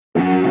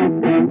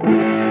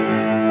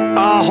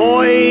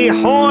Ahoy,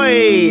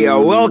 hoy!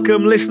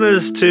 Welcome,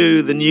 listeners,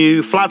 to the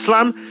new Flat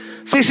Slam.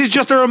 This is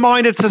just a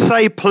reminder to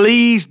say,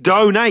 please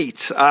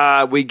donate.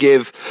 We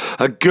give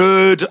a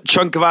good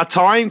chunk of our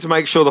time to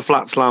make sure the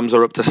Flat Slams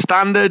are up to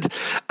standard,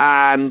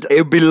 and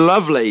it would be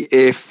lovely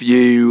if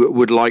you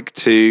would like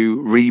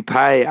to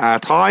repay our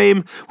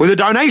time with a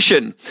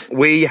donation.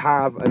 We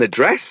have an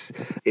address.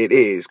 It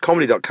is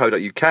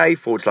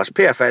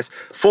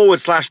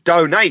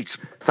comedy.co.uk/PFS/donate.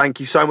 Thank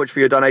you so much for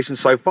your donations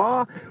so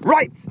far.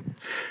 Right,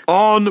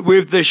 on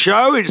with the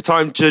show. It's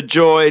time to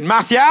join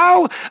Matthew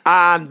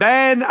and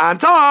Ben and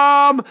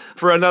Tom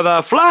for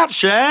another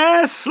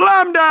Flatshare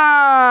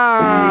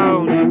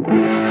Slamdown.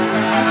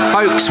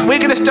 Folks, we're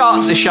going to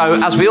start the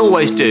show, as we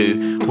always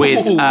do,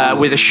 with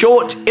a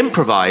short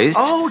improvised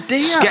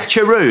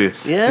sketcheroo.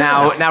 Yeah.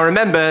 Now,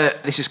 remember,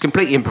 this is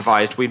completely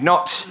improvised. We've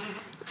not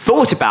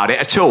thought about it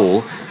at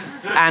all.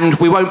 And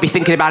we won't be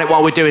thinking about it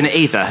while we're doing it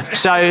either.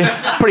 So,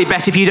 probably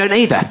best if you don't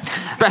either.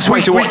 Best way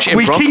to watch improv.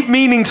 We keep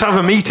meaning to have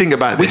a meeting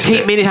about this. We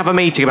keep meaning to have a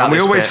meeting about this.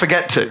 And we always bit.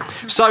 forget to.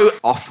 So,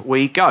 off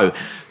we go.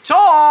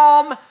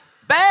 Tom!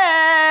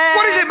 Ben!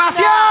 What is it,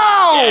 Matthew?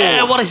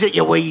 Yeah, what is it,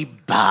 you wee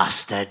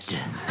bastard?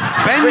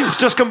 Ben's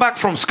just come back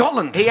from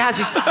Scotland. He has.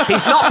 He's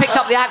not picked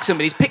up the accent,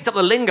 but he's picked up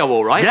the lingo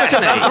all right,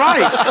 hasn't he? That's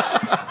right.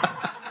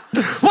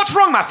 What's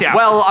wrong, Matthew?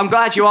 Well, I'm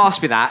glad you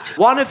asked me that.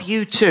 One of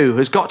you two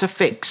has got to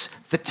fix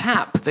the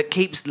tap that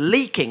keeps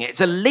leaking.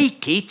 It's a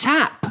leaky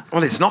tap.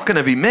 Well, it's not going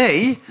to be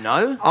me.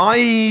 No?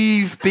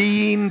 I've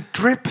been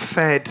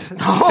drip-fed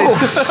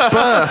since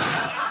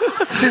birth.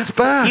 Since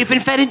birth. You've been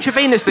fed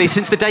intravenously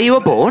since the day you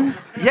were born?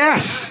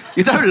 Yes.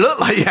 You don't look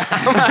like you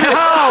have.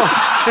 No.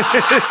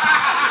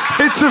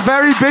 It's a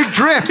very big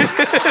drip. They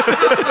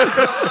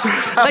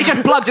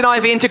just plugged an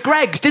IV into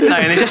Greg's, didn't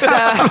they? And it just...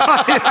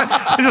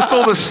 Just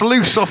all the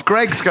sluice off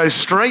Greg's goes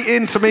straight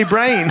into me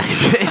brain.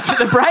 Into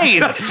the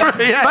brain.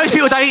 Yeah. Most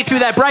people don't eat through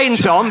their brain,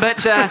 Tom,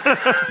 but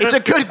it's a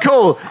good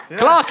call. Yeah.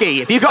 Clarky,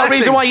 have you got a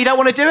reason why you don't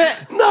want to do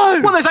it? No.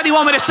 Well, there's only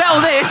one way to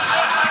sell this.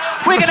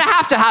 We're going to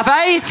have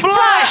a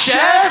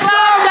Flatshare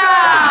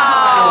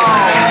Slamdown!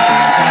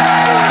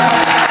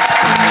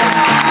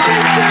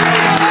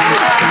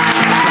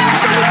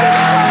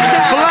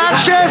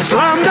 Flatshare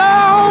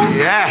Slamdown!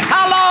 Yes.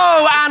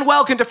 Hello and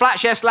welcome to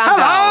Flatshare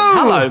Slamdown.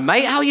 Hello,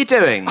 mate. How are you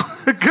doing?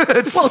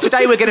 Good. Well,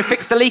 today we're going to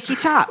fix the leaky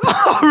tap.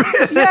 Oh,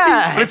 really?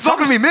 Yeah. But it's not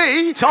going to be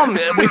me. Tom,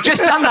 we've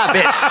just done that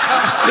bit.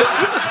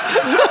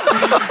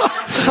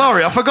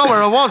 Sorry, I forgot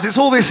where I was. It's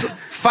all this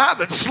fat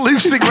that's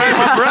sluicing around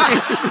my brain.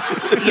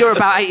 You're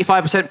about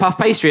 85% puff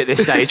pastry at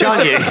this stage,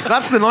 aren't you?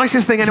 That's the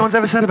nicest thing anyone's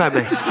ever said about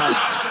me.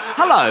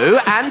 Hello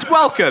and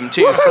welcome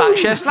to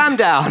Flatshare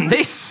Slamdown.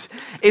 This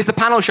is the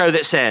panel show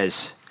that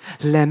says,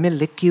 let me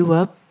lick you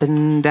up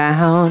and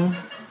down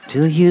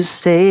till you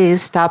say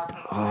stop.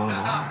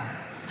 Oh.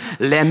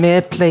 Let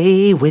me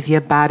play with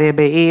your body,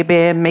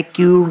 baby, make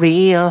you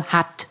real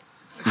hot.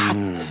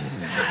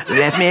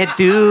 Let me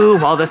do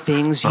all the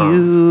things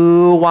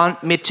you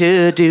want me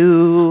to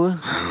do.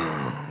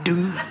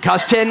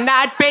 'Cause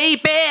tonight,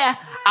 baby,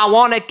 I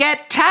want to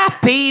get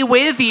tappy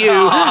with you.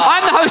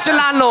 I'm the host and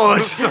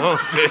landlord. Oh,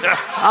 dear.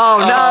 Oh,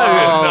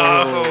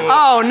 no.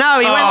 Oh, no,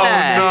 he went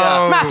there.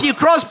 No. Matthew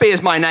Crosby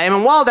is my name,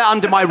 and while they're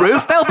under my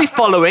roof, they'll be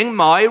following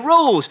my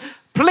rules.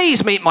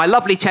 Please meet my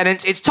lovely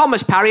tenants. It's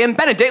Thomas Parry and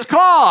Benedict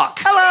Clark.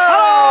 Hello.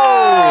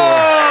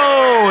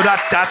 Da,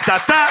 da, da,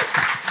 da.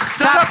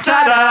 Tap,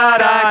 ta, da,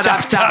 da,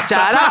 tap, tap,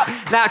 ta, da.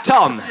 Now,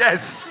 Tom.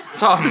 Yes.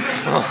 Tom.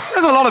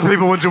 There's a lot of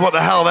people wondering what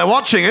the hell they're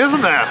watching,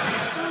 isn't there?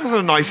 That's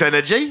a nice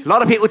energy. A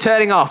lot of people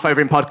turning off over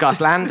in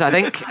podcast land, I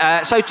think.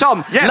 So,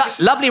 Tom,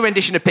 yes. Lovely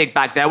rendition of Pig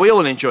Bag there. We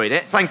all enjoyed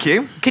it. Thank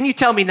you. Can you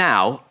tell me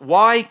now,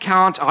 why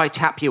can't I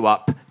tap you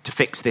up to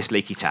fix this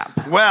leaky tap?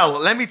 Well,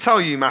 let me tell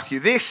you,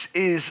 Matthew, this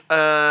is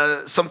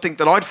something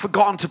that I'd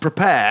forgotten to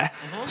prepare.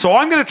 So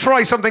I'm going to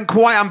try something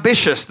quite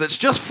ambitious that's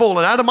just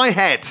fallen out of my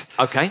head.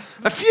 Okay.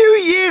 A few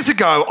years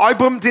ago, I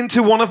bumped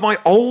into one of my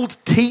old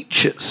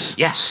teachers.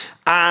 Yes.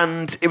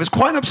 And it was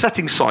quite an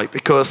upsetting sight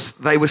because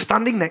they were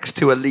standing next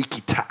to a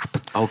leaky tap.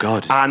 Oh,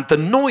 God. And the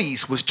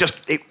noise was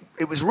just... It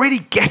was really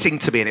getting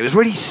to me and it was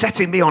really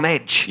setting me on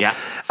edge. Yeah.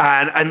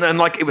 And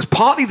like it was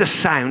partly the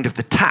sound of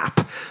the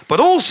tap,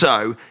 but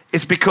also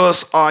it's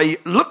because I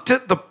looked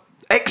at the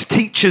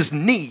ex-teacher's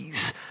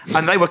knees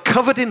and they were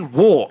covered in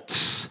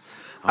warts.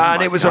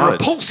 And it was a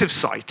repulsive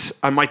sight.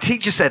 And my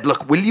teacher said,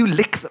 look, will you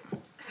lick them?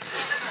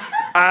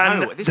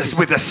 And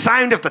with the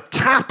sound of the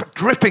tap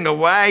dripping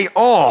away,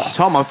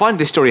 Tom, I find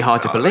this story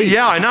hard to believe.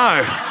 Yeah, I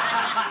know.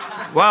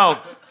 Well...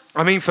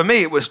 I mean, for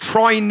me, it was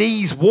try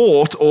knees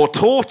wart or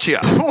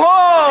torture. Whoa!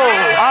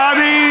 I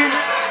mean,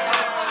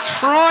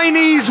 try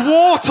knees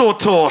wart or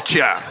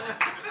torture.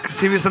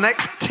 Because he was the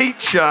next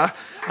teacher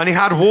and he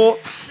had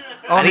warts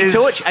on his...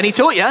 And he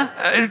taught you?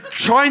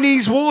 Try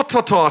knees wart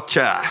or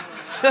torture.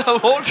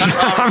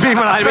 I mean,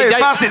 when I say it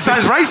fast, it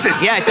sounds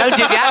racist. Yeah, don't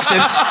do the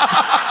accent.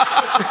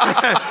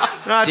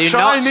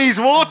 Chinese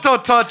water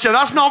torture.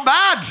 That's not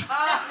bad.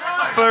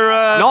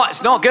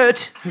 It's not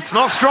good. It's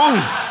not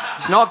strong.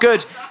 It's not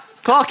good.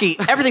 Clarky,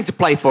 everything to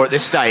play for at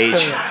this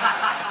stage.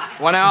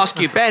 When I ask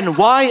you, Ben,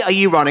 why are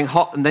you running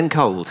hot and then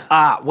cold?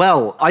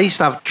 Well, I used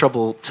to have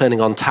trouble turning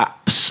on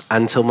taps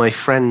until my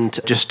friend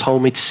just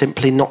told me to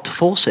simply not to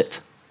force it.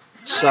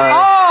 So...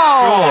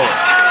 Oh!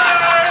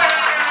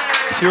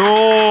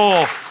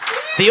 Pure.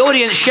 The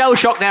audience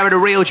shell-shocked there at a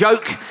real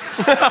joke.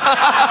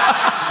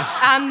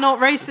 And not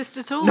racist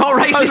at all. Not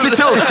racist at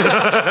all.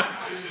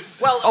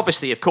 Well,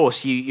 obviously, of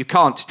course, you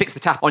can't fix the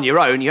tap on your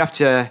own. You have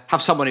to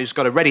have someone who's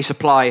got a ready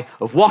supply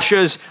of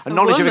washers and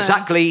knowledge of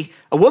exactly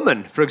a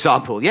woman, for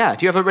example. Yeah.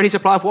 Do you have a ready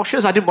supply of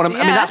washers? I didn't want to...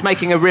 Yeah. I mean, that's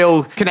making a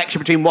real connection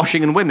between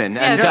washing and women.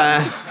 Yeah,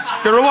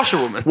 and You're a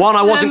washerwoman. one,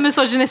 I It's wasn't... a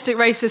misogynistic,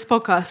 racist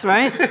podcast,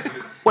 right?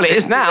 Well, it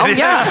is now,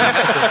 yeah.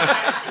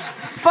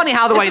 Funny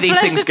how the way these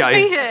things go. It's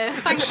a pleasure to be here.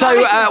 Thanks So,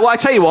 for having me. well, I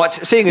tell you what,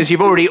 seeing as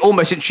you've already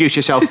almost introduced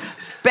yourself,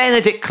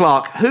 Benedict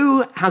Clark,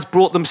 who has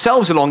brought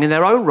themselves along in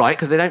their own right,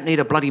 because they don't need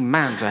a bloody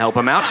man to help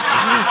them out,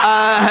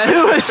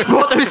 who has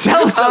brought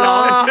themselves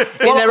along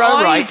in their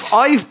own right.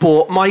 I've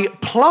bought my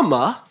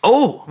plumber.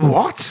 Oh,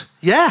 what?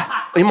 Yeah.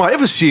 You might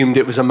have assumed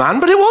it was a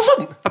man, but it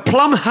wasn't. A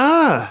plum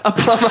her.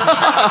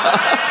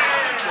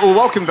 Well,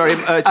 welcome very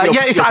much.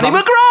 Yeah, it's Annie plumber.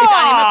 McGraw. It's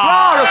Annie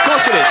McGraw, of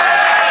course it is.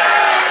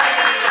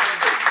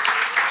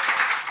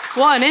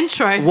 What an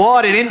intro.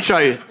 What an intro.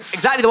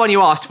 Exactly the one you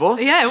asked for.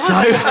 Yeah, it was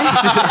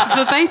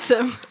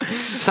verbatim.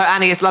 So,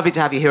 Annie, it's lovely to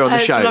have you here on the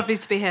show. It's lovely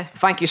to be here.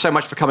 Thank you so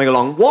much for coming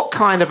along. What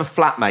kind of a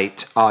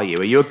flatmate are you?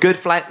 Are you a good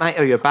flatmate?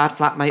 Are you a bad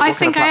flatmate? I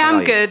think I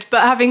am good,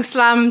 but having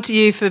slammed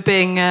you for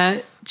being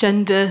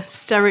gender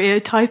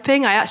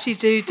stereotyping, I actually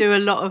do a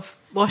lot of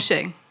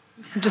washing.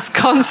 I'm just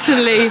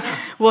constantly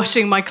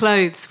washing my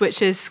clothes,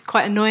 which is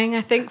quite annoying,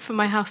 I think, for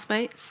my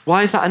housemates.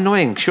 Why is that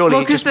annoying? Surely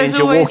Well, it just 'cause means there's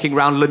you're always- walking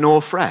around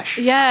Lenore fresh.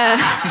 Yeah,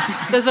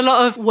 there's a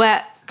lot of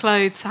wet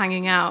clothes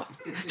hanging out.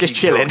 Just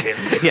chilling.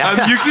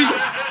 Yeah.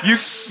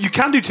 You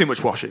can do too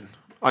much washing,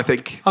 I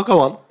think. I'll go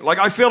on. Like,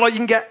 I feel like you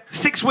can get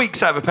 6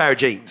 weeks out of a pair of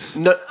jeans.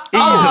 No,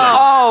 Easily.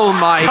 Oh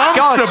my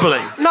God. Comfortably.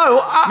 no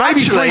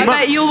Maybe actually... 3 I months.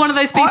 bet you're one of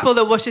those people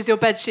that washes your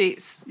bed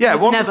sheets. Yeah,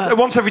 Never.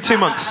 once every 2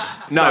 months.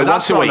 No, No, once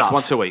that's a not week. enough.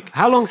 Once a week.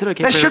 How long is it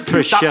okay There for, should for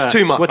a be- that's shirt?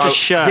 too much. What's Oh, a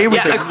shirt? here we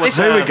Yeah, go. this-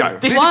 Here we go.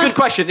 This is a good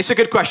question. This is a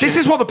good question. This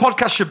is what the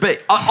podcast should be.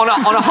 on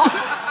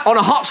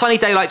a hot sunny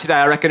day like today,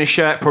 I reckon a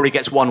shirt probably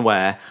gets one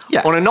wear.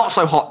 Yeah. On a not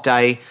so hot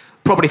day,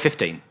 probably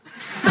 15.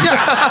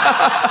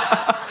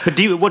 But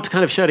what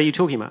kind of shirt are you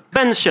talking about?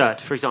 Ben's shirt,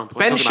 for example.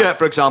 Ben's shirt,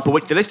 for example,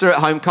 which the listener at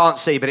home can't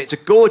see, but it's a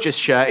gorgeous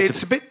shirt.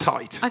 It's a bit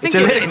tight. I think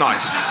It's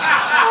nice.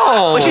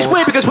 Which is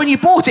weird because when you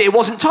bought it, it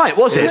wasn't tight,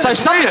 was it? So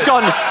something's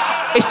gone.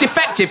 It's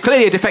defective.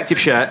 Clearly a defective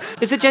shirt.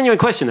 It's a genuine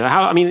question, though.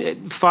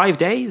 5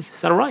 days?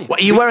 Is that all right? What,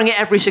 are you wearing it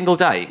every single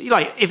day?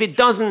 Like, if it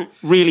doesn't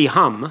really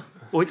hum,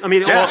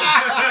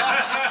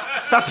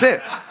 That's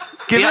it.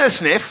 Give it a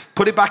sniff,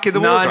 put it back in the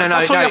wardrobe.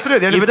 That's all you have to do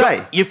at the end of the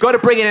day. You've got to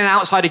bring in an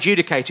outside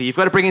adjudicator. You've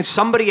got to bring in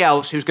somebody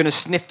else who's going to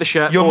sniff the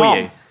shirt Your for mum.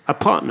 you. a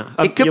partner.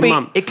 It could your be.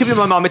 mum. It could be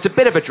my mum. It's a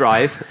bit of a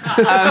drive.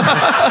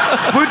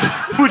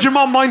 Would your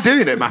mum mind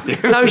doing it, Matthew?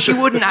 No, she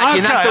wouldn't actually.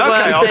 and that's the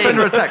worst I'll thing. send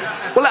her a text.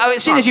 Well,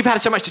 seeing as you've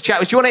had so much to chat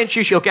with, do you want to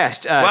introduce your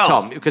guest,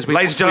 Tom? Because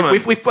ladies and gentlemen,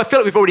 I feel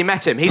like we've already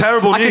met him.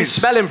 Terrible I can news.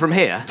 smell him from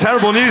here.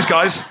 Terrible news,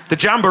 guys. The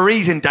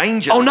Jamboree's in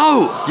danger. Oh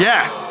no!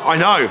 Yeah, I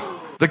know.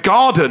 The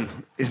garden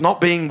is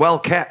not being well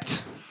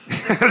kept.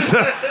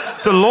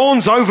 the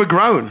lawn's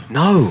overgrown.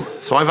 No.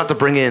 So I've had to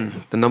bring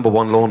in the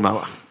 #1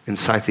 lawnmower in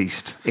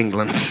southeast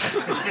England.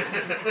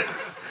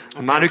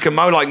 A man who can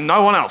mow like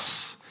no one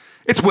else.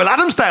 It's Will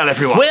Adamsdale,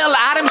 everyone. Will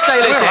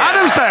Adamsdale is Will here.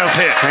 Adamsdale's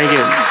here. Thank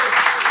you.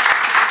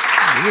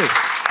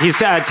 He's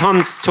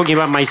Tom's talking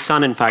about my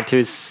son, in fact,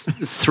 who's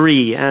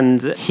 3,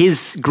 and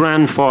his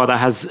grandfather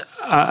has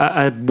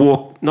a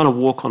not a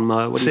walk-on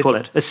mower. What do you call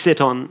it? A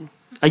sit-on.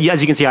 As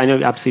you can see, I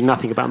know absolutely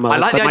nothing about mowers. I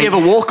like but the idea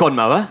of a walk-on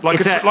mower. Like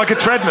a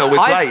treadmill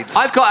with blades.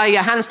 I've got a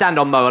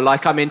handstand-on mower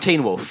like I'm in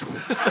Teen Wolf.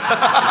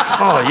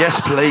 Oh,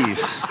 yes,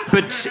 please.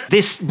 But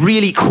this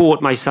really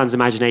caught my son's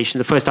imagination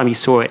the first time he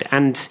saw it.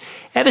 And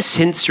ever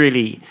since,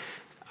 really,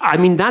 I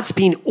mean, that's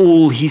been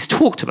all he's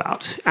talked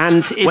about.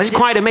 And it's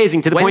quite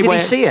amazing to the point When where...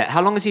 did he see it?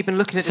 How long has he been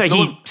looking at So this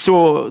he lawn?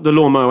 saw the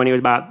lawnmower when he was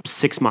about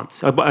 6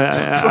 months. This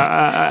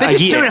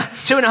is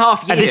two and a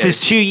half years. And this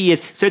is 2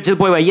 years. So to the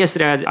point where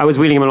yesterday I was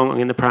wheeling him along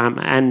in the pram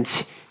and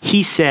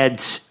he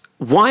said,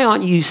 "Why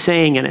aren't you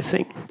saying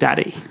anything,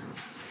 Daddy?"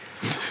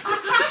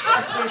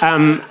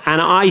 And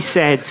I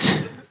said,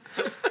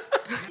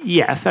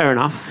 "Yeah, fair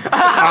enough."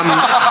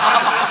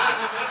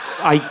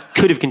 I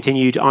could have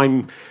continued.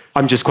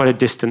 I'm just quite a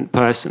distant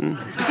person.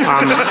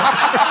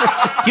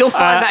 You'll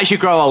find that as you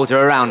grow older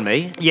around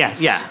me.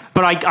 Yes. Yeah.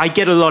 But I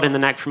get a lot in the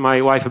neck from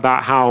my wife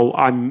about how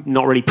I'm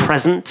not really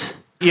present.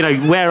 You know,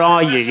 where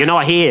are you? You're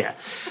not here.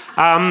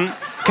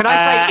 Can I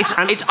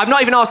say, I've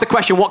not even asked the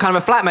question, what kind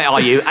of a flatmate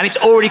are you? And it's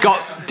already got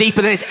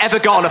deeper than it's ever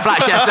got on a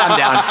Flatshare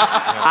Slamdown.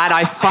 And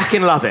I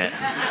fucking love it.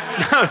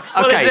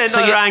 Okay, so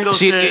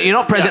you're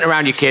not present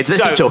around your kids.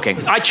 Let's keep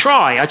talking. I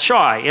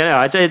try.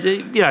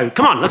 You know,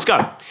 come on, let's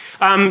go.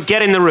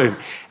 Get in the room.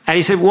 And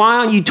he said, "Why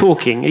aren't you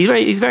talking?"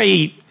 He's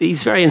very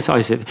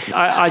incisive.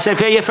 I said,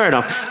 "Yeah, fair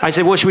enough." I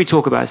said, "What should we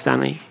talk about,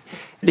 Stanley?"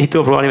 And he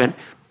thought for a while. He went,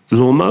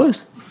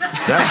 lawnmowers.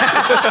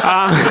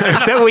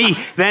 So we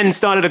then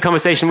started a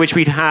conversation which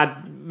we'd had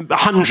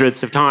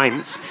hundreds of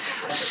times.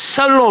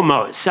 So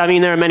lawnmowers, I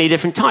mean, there are many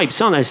different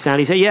types, aren't there, Stan?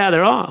 He said, yeah,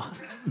 there are.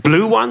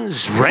 Blue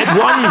ones, red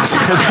ones.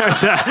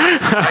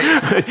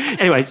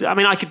 Anyway, I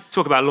mean, I could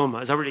talk about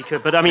lawnmowers. I really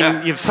could. But I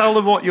mean, Tell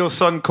them what your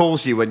son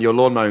calls you when you're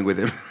lawn mowing with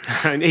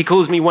him. He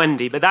calls me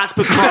Wendy, but that's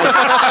because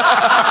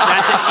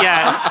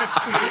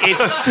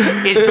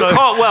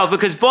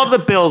because Bob the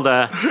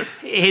Builder,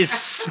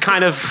 his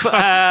kind of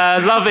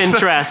love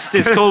interest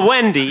is called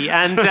Wendy,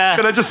 and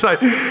Can I just say,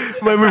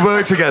 when we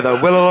work together,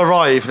 Will will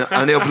arrive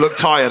and he'll look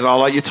tired, and I'll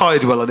like, "You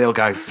tired, Will?" And he'll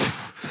go,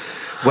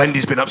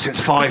 "Wendy's been up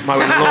since 5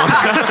 mowing the lawn."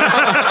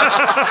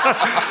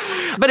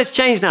 But it's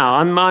changed now.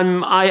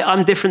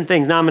 I'm different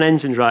things. Now I'm an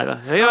engine driver.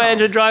 Are you an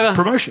engine driver?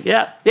 Promotion.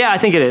 Yeah, I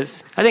think it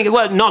is. I think,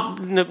 well, not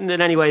in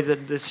any way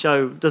that this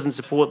show doesn't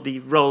support the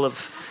role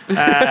of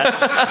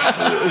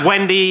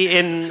Wendy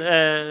in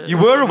You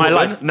were a my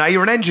woman, life. now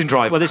you're an engine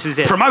driver. Well, this is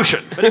it.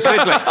 Promotion. But it's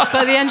quickly.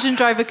 But the engine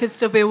driver could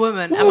still be a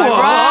woman. Am I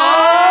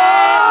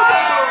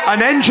right?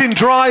 An engine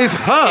drive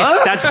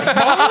her? That's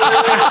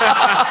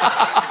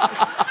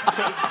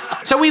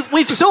So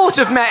we've sort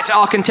of met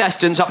our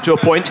contestants up to a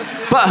point,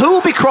 but who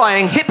will be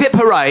crying hip hip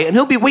hooray and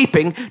who'll be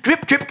weeping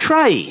drip drip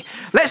tray?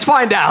 Let's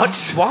find out.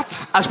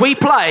 What? As we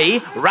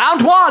play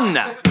round one.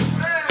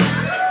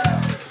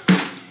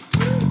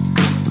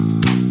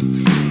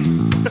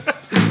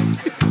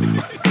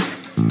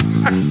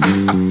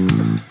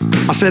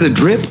 I said a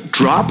drip,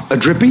 drop, a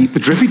drippy, the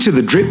drippy to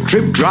the drip,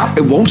 drip, drop.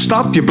 It won't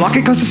stop, you block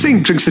it cause the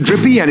sink drinks the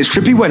drippy, and it's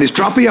trippy when it's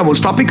droppy. I won't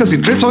stop it cause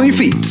it drips on your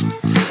feet.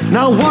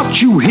 Now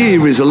what you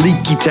hear is a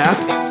leaky tap,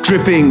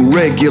 dripping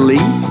regularly.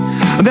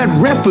 And that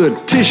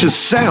repetitious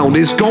sound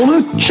is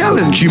gonna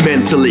challenge you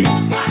mentally.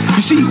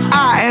 You see,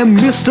 I am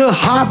Mr.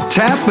 Hot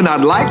Tap, and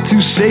I'd like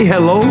to say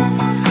hello.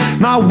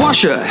 My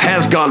washer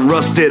has got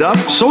rusted up,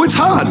 so it's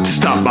hard to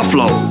stop my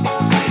flow.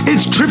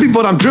 It's trippy,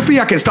 but I'm drippy,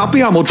 I can't stop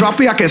it, I'm all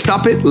droppy, I can't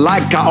stop it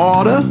like I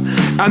oughta.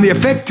 And the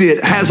effect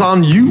it has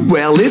on you,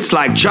 well, it's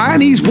like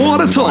Chinese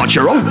water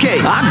torture,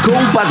 okay. I go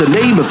by the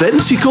name of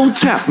MC Cold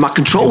Tap, my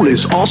control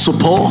is also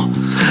poor.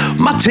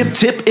 My tip,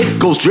 it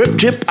goes drip,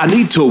 drip, I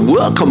need to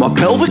work on my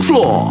pelvic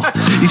floor.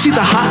 You see,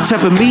 the hot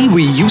tap and me,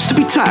 we used to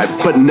be tight,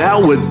 but now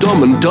we're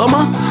dumb and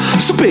dumber.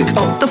 So pick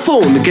up the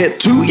phone to get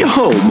to your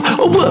home,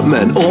 a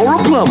workman or a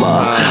plumber.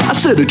 I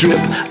said a drip,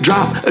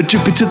 drop, a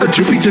drippy to the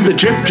drippy to the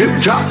drip,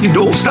 drip, drop. You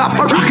don't stop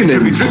rocking it.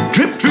 Drip,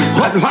 drip, drip,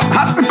 hot, hot,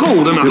 hot and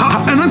cold, and a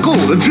hot and a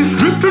cold, a drip,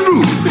 drip, drip,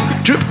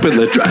 drip, and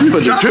a drop, and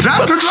a drip,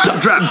 drop,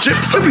 drop, drip,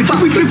 drippy,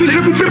 drippy,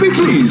 drippy, drippy,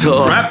 please,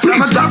 drop,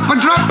 please, drop,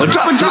 drop,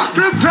 drop, drop,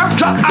 drip, drop,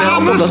 drop.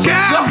 I'm a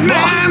scat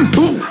man.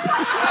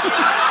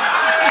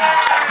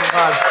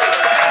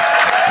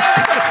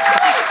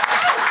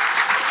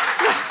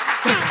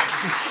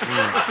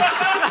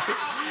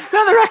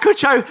 Now the record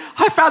show,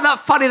 I found that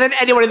funnier than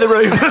anyone in the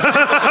room.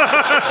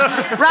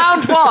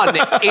 Round one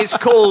is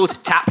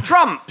called Tap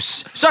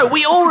Trumps. So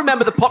we all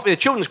remember the popular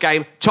children's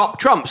game, Top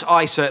Trumps.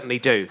 I certainly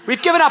do.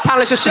 We've given our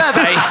panellists a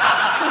survey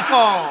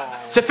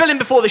to fill in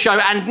before the show,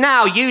 and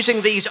now,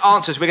 using these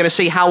answers, we're going to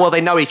see how well they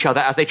know each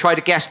other as they try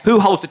to guess who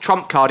holds the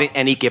trump card in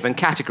any given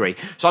category.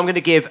 So I'm going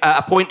to give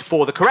a point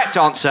for the correct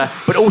answer,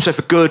 but also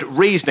for good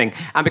reasoning.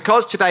 And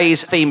because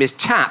today's theme is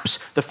taps,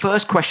 the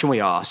first question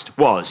we asked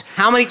was,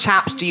 how many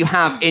taps do you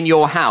have in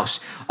your house?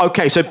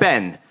 OK, so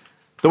Ben,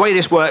 the way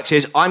this works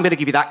is I'm going to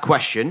give you that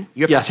question.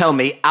 You have to tell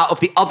me, out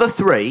of the other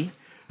three,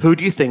 who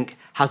do you think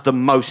has the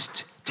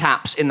most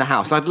taps in the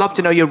house? And I'd love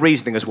to know your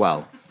reasoning as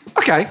well.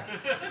 Okay.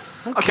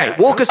 Okay,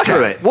 walk us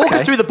through it. Walk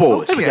us through the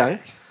board. There we go.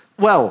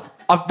 Well,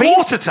 I've been...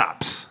 Water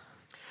taps.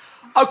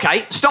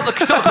 Okay, stop the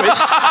quiz.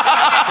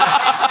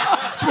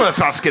 It's worth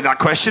asking that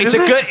question,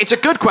 It's a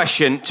good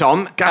question,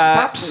 Tom. Gas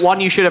taps? One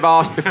you should have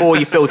asked before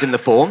you filled in the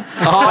form.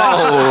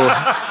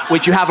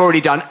 Which you have already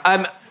done.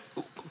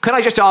 Can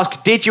I just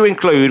ask, did you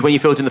include, when you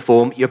filled in the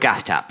form, your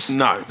gas taps?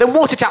 No. Then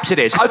water taps it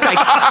is. Okay.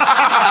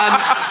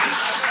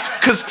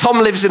 Because Tom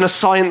lives in a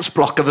science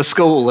block of a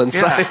school, and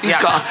so he's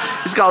got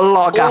a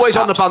lot of gas Always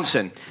taps. on the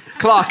Bunsen.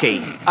 Clarky,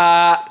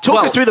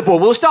 talk us through the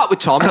board. We'll start with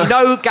Tom. You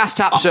know gas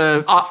taps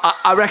are...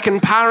 I reckon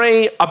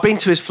Parry, I've been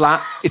to his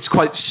flat, it's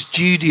quite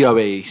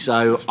studio-y,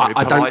 so I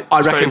reckon...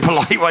 Very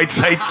polite way to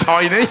say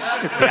tiny.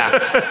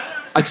 Yeah.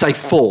 I'd say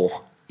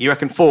 4. You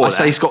reckon 4? I'd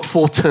say he's got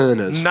 4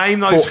 turners. Name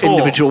those 4.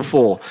 Individual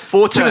 4.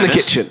 4 2 in the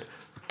turners. kitchen,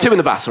 2 in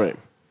the bathroom.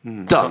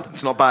 Done.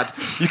 It's not bad.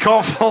 You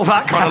can't follow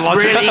that kind of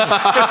logic. Really...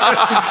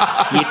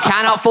 You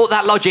cannot fault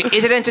that logic.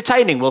 Is it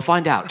entertaining? We'll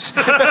find out.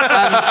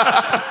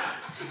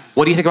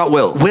 What do you think about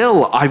Will?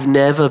 Will, I've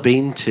never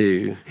been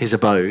to his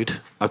abode.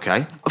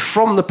 Okay.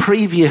 From the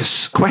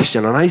previous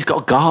question, I know he's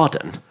got a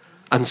garden,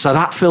 and so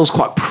that feels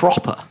quite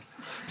proper.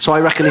 So I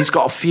reckon he's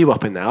got a few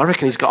up in there. I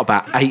reckon he's got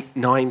about 8,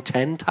 9,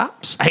 10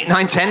 taps. 8,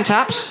 9, 10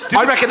 taps?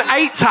 I reckon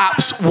 8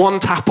 taps, 1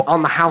 tap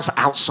on the house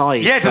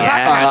outside. Yeah, does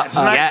that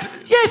count?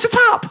 Yeah, it's a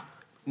tap.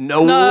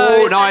 No,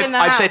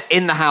 I've said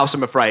in the house,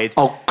 I'm afraid.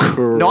 Oh,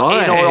 cripes.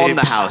 Not in or on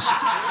the house.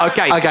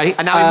 Okay.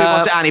 And now we move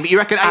on to Annie. But you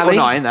reckon 8 or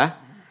 9 there?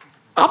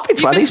 I've been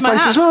to Annie's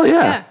place as well,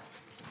 yeah.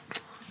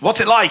 What's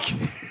it like?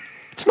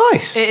 It's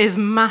nice. It is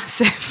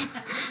massive.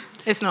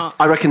 It's not.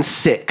 I reckon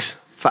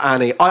 6 for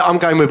Annie. I'm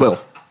going with Will.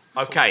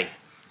 Okay,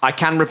 I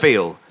can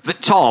reveal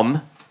that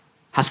Tom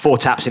has 4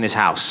 taps in his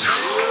house.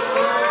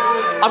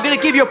 I'm going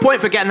to give you a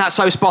point for getting that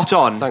so spot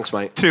on. Thanks,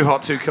 mate. Too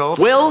hot, too cold.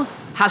 Will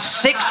has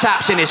 6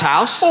 taps in his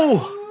house.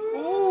 Oh.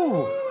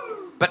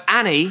 But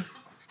Annie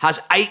has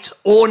 8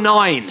 or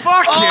 9.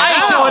 Fuck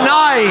yeah. 8 or 9.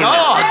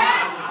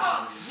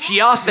 God. She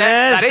asked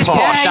that. That is posh.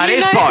 posh. That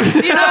is posh.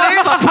 That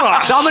is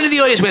posh. Someone in the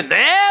audience went,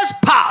 there's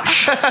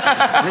posh.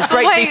 And it's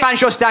great to see Wait.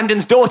 Fanshawe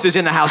Standon's daughters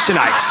in the house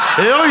tonight.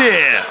 Hell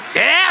yeah.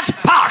 There's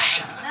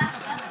posh.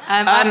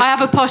 I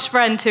have a posh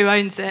friend who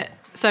owns it.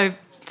 So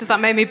does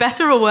that make me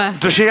better or worse?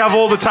 Does she have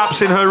all the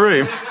taps in her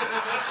room?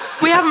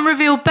 We haven't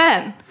revealed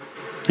Ben.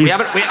 We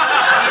haven't.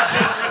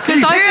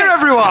 He's here,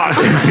 everyone.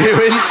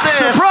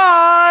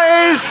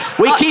 Surprise!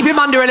 We keep him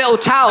under a little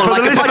towel For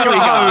like the a listener budgie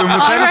at home,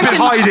 guard. Ben's been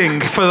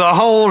hiding for the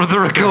whole of the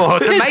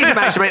record. It's amazing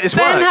managed to make this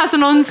Ben work. has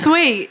an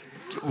ensuite.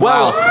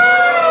 Well,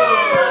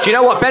 do you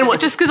know what Ben?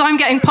 Just because I'm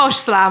getting posh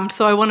slammed,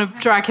 so I want to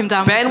drag him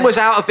down. Ben with was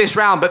me. out of this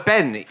round, but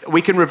Ben,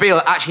 we can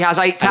reveal, actually has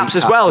 8 taps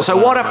as taps well. as So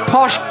well. what a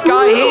posh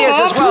guy he is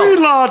as well.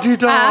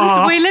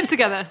 And we live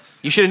together.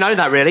 You should have known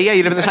that, really. Yeah,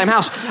 you live in the same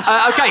house.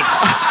 Okay.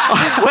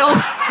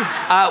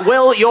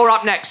 Will, you're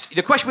up next.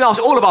 The question we asked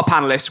all of our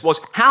panellists was,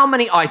 how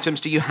many items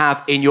do you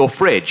have in your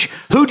fridge?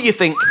 Who do you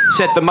think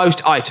said the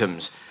most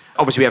items?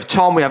 Obviously, we have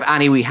Tom, we have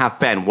Annie, we have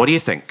Ben. What do you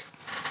think?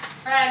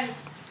 Ben.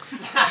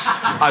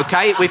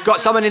 Okay, we've got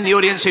someone in the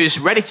audience who's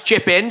ready to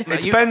chip in.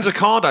 It's Ben's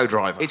Ocado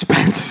driver. It's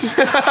Ben's.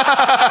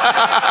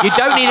 You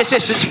don't need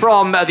assistance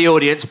from the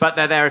audience, but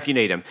they're there if you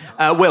need them.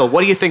 Will,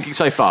 what are you thinking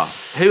so far?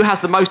 Who has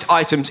the most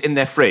items in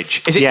their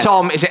fridge? Is it Yes.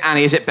 Tom? Is it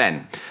Annie? Is it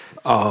Ben?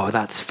 Oh,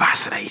 that's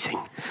fascinating.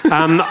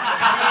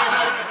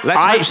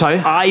 Let's hope so.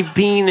 I've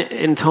been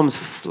in Tom's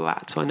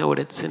flat, so I know what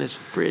it's in his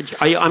fridge.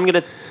 I'm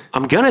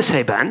gonna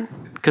say Ben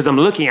because I'm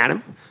looking at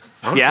him.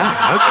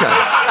 Yeah? Okay.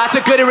 That's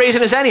a good a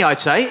reason as any, I'd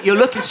say. You're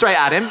looking straight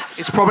at him.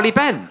 It's probably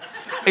Ben.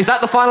 Is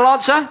that the final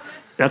answer?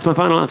 That's my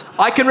final answer.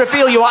 I can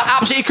reveal you are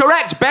absolutely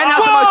correct. Ben has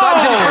the most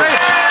items in his fridge.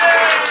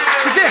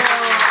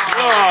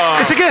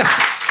 It's a gift.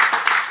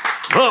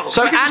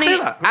 So can just do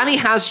that. Annie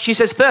has, she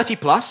says 30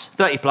 plus.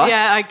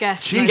 Yeah, I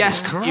guess. You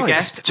guessed. You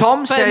guessed. Tom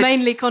But said...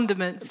 mainly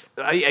condiments.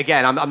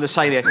 Again, I'm the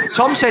same here.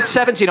 Tom said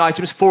 17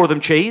 items, 4 of them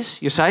cheese,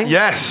 you're saying?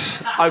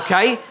 Yes.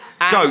 Okay.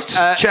 And, Goats,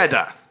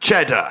 cheddar,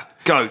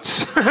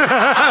 goats.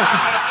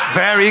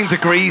 Varying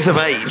degrees of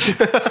age.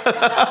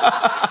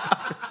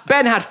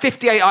 Ben had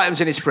 58 items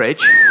in his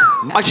fridge.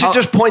 I should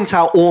just point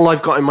out all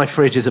I've got in my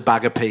fridge is a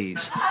bag of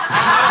peas.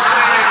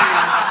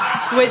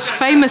 Which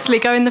famously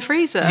go in the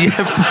freezer.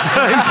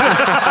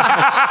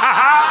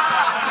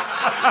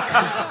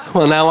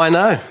 Well, now I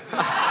know.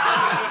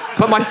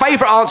 But my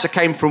favourite answer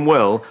came from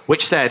Will,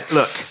 which said,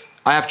 look,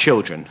 I have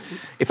children.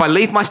 If I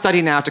leave my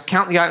study now to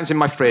count the items in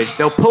my fridge,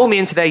 they'll pull me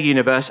into their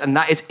universe, and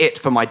that is it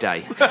for my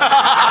day.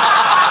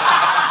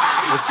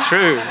 It's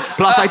true.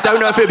 Plus, I don't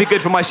know if it would be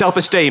good for my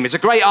self-esteem. It's a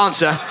great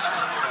answer.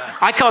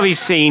 I can't be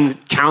seen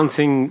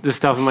counting the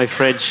stuff in my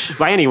fridge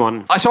by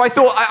anyone. So I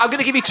thought, I'm going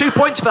to give you 2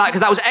 points for that,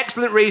 because that was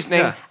excellent reasoning,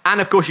 Yeah. and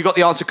of course you got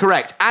the answer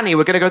correct. Annie,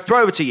 we're going to go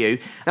throw over to you.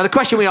 Now, the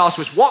question we asked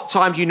was, what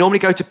time do you normally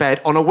go to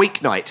bed on a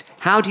weeknight?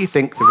 How do you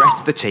think the rest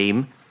of the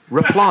team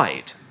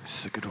replied? This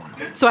is a good one.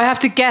 So I have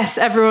to guess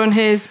everyone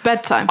his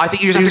bedtime. I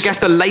think you just have to guess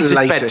the latest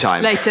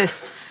bedtime.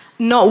 Latest.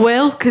 Not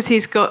Will, because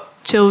he's got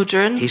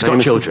children. He's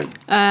got children.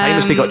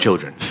 Famously got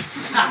children.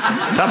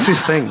 That's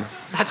his thing.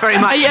 That's very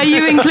much. Are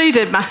you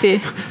included, Matthew?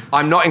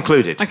 I'm not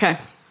included. Okay.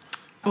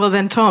 Well,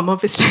 then Tom,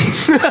 obviously.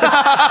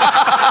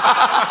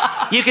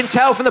 You can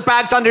tell from the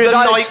bags under his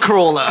eyes.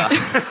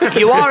 Nightcrawler.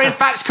 You are, in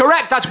fact,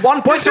 correct. That's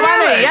 1 point to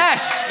Really? Annie.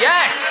 Yes,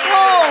 yes.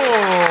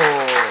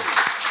 Oh.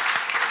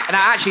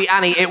 Now, actually,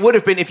 Annie, it would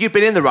have been, if you'd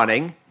been in the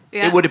running,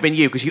 Yeah. it would have been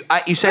you, because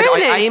you said,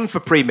 Really? I aim for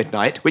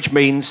pre-midnight, which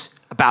means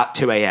about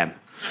 2 a.m.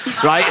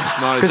 Right?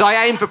 Because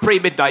I aim for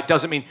pre-midnight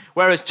doesn't mean...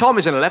 Whereas Tom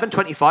is an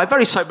 11:25,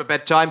 very sober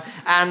bedtime,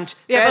 and...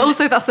 Yeah, Ben, but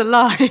also that's a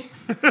lie.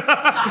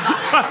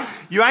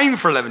 You aim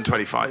for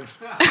 11:25.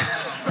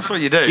 That's what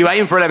you do. you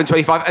aim for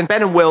 11:25, and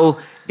Ben and Will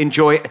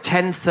enjoy a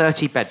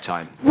 10:30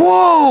 bedtime.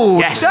 Whoa,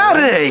 Yes.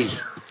 Daddy!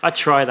 I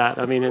try that.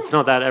 I mean, it's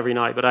not that every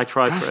night, but I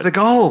try That's for the it.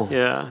 goal.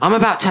 Yeah. I'm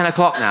about 10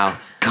 o'clock now.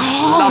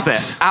 God. Love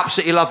it.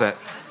 Absolutely love it.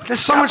 There's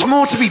so much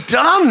more to be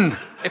done.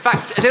 In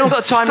fact, has anyone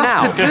got time now?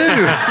 Stuff to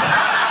do.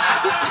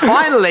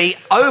 Finally,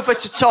 over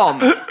to Tom.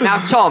 Now,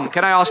 Tom,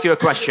 can I ask you a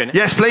question?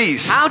 Yes,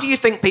 please. How do you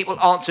think people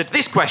answered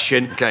this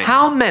question? Okay.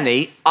 How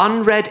many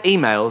unread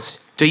emails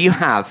do you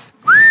have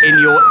in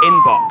your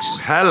inbox?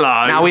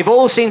 Hello. Now, we've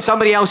all seen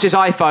somebody else's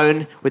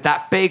iPhone with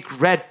that big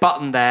red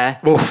button there.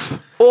 Oof.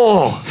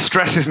 Oh,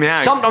 Stresses me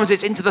out. sometimes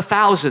it's into the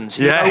thousands.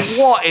 You Yes.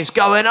 go, what is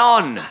going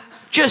on?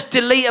 Just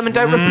delete them and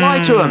don't reply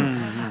to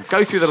them.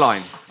 Go through the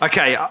line.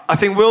 Okay, I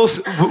think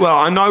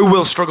I know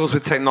Will struggles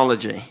with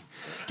technology.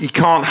 He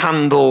can't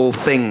handle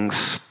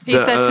things. He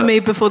said to me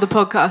before the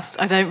podcast,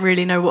 I don't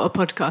really know what a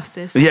podcast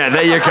is. Yeah,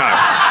 there you go.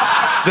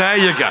 There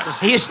you go.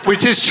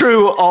 Which is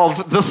true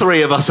of the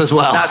three of us as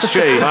well. That's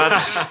true.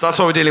 That's what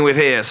we're dealing with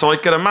here. So I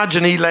can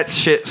imagine he lets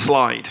shit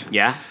slide.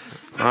 Yeah.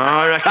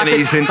 I reckon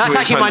he's into That's his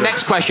actually my hundreds.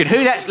 next question.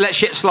 Who lets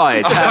shit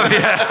slide?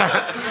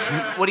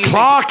 What do you think?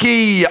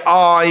 Clarky,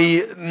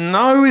 I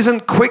know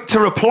isn't quick to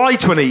reply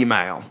to an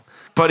email,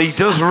 but he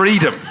does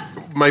read them.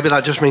 Maybe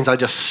that just means I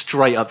just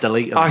straight up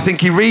delete them. I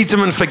think he reads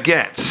them and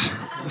forgets.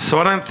 So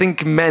I don't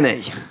think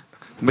many.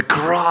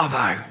 McGrath,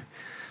 though.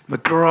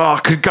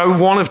 McGrath could go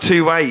one of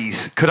two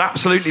ways. Could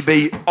absolutely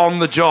be on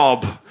the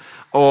job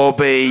or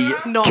be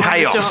Not on the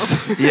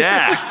chaos. job.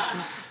 Yeah.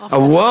 A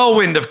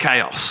whirlwind of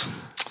chaos.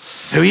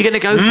 Who are you going to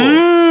go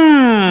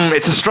for?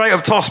 It's a straight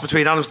up toss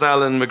between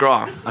Adamsdale and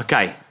McGrath.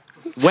 Okay.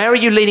 Where are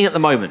you leaning at the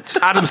moment?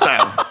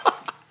 Adamsdale.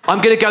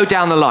 I'm going to go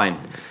down the line.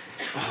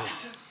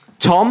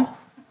 Tom,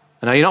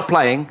 I know you're not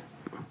playing,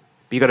 but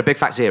you got a big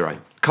fat 0.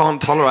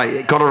 Can't tolerate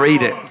it. Got to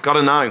read it. Got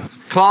to know.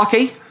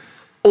 Clarky,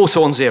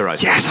 also on 0.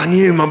 Yes, I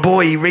knew. My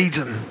boy, he reads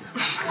them.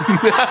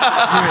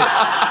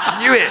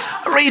 Knew it.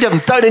 Read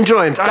them, don't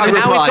enjoy them. So Don't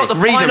now reply. we've got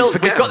the Read 'em, final.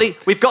 forget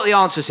We've got the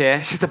answers here.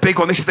 This is the big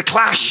one. This is the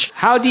clash.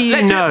 How do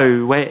you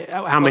know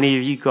how many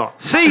of you got?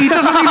 See, he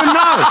doesn't even know.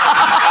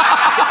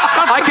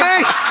 That's the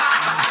thing.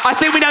 I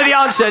think we know the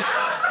answer.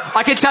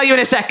 I can tell you in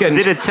a second.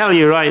 Did it tell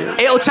you right?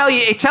 It'll tell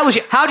you. It tells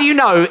you. How do you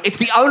know? It's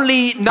the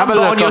only number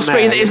look on your on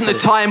screen there. that isn't the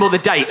time or the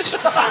date. So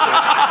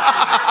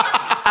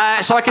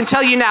I can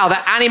tell you now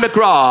that Annie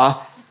McGrath.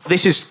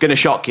 This is going to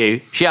shock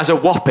you. She has a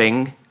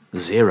whopping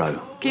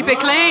 0. Keep it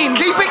clean.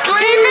 Keep it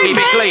clean. Keep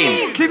it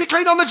clean. Keep it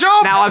clean on the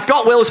job. Now I've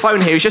got Will's phone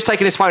here. He's just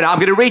taking his phone out. I'm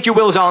going to read you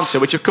Will's answer,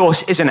 which of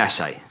course is an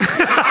essay.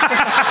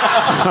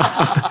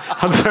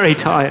 I'm very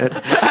tired.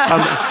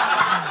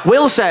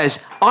 Will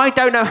says, I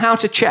don't know how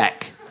to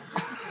check,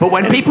 but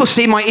when people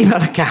see my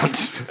email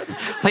account,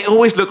 they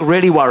always look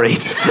really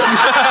worried.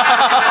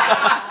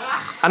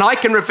 And I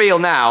can reveal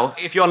now,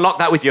 if you unlock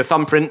that with your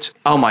thumbprint,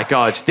 oh my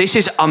God, this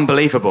is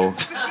unbelievable.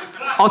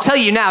 I'll tell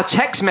you now,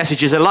 text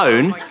messages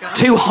alone,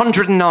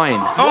 209.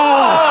 And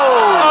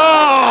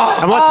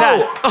what's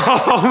that?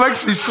 Oh,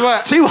 makes me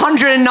sweat.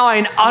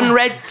 209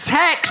 unread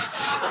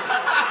texts.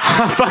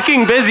 I'm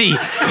fucking busy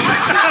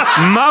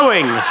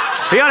mowing.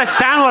 You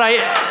understand what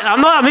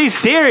I'm being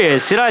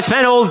serious. You know, I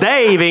spent all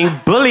day being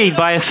bullied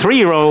by a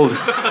 3-year-old.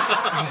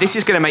 This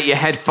is going to make your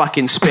head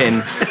fucking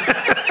spin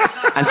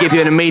and give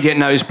you an immediate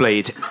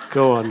nosebleed.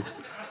 Go on.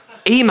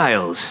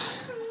 Emails.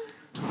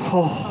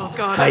 Oh,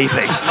 God.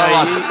 Baby.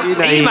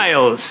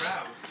 Emails.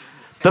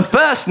 The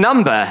first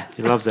number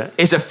He loves it.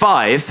 is a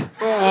 5.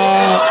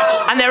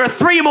 And there are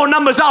 3 more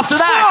numbers after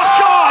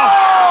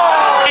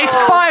that. It's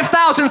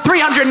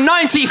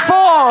 5,394.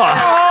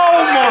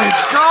 Oh my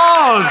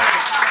God.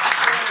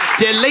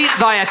 Delete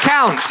thy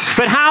account.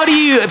 But how do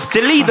you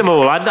delete them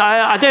all?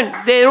 I don't.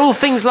 They're all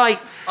things like.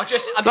 I'm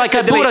just Like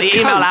going I to delete bought a the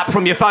email coat. app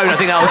from your phone. I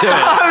think that'll do it.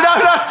 No.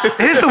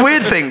 Here's the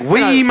weird thing. We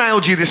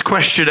emailed you this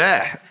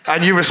questionnaire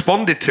and you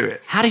responded to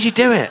it. How did you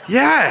do it?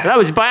 Yeah. That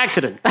was by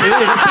accident.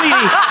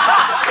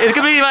 It was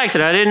completely by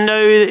accident. I didn't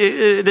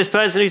know this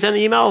person who sent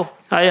the email.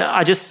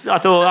 I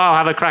thought, I'll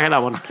have a crack at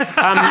that one.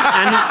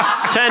 And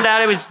it turned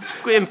out it was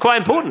quite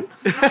important.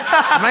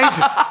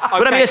 Amazing.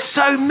 But I mean, there's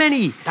so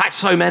many. That's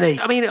so many.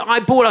 I mean, I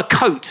bought a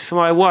coat for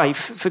my wife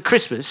for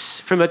Christmas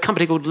from a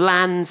company called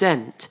Land's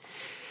End.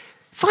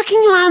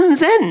 Fucking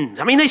Land's End.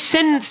 I mean, they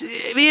send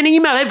me an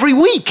email every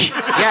week.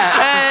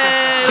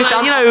 Yeah. Just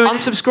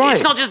unsubscribe.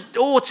 It's not just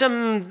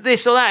autumn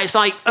this or that. It's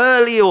like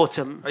early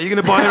autumn. Are you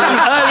going to buy her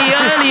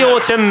early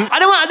autumn. I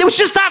don't want. There was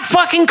just that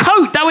fucking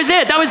coat. That was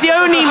it. That was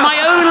my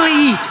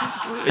only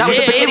That was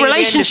the beginning and the end of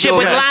relationship your-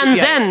 with Land's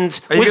yeah. End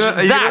Are you was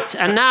gonna- that,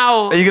 and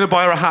now. Are you going to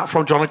buy her a hat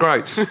from John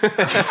O'Groats?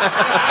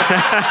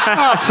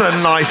 That's a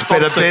nice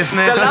bit of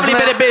business. It's a lovely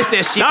isn't bit it? of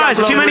business. You No, guys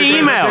it's too love many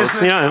business.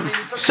 emails. You know.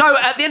 So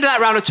at the end of that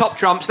round of top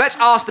trumps, let's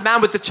ask the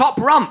man with the top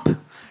rump,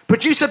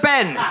 producer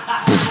Ben,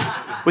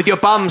 with your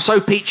bum so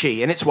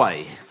peachy in its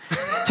way.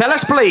 Tell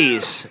us,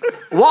 please,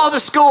 what are the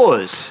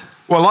scores?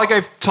 Well, I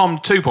gave Tom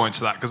 2 points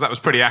for that because that was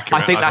pretty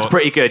accurate. I think that's thought.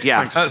 pretty good,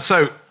 yeah.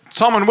 So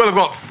Tom and Will have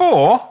got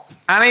 4,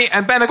 Annie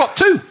and Ben have got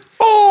 2.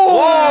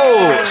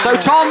 Oh! So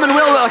Tom and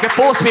Will look like a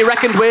force to be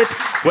reckoned with,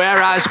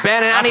 whereas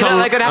Ben and Annie That's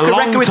look like they're going to have a to long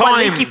reckon with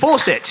my time. leaky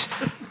faucet.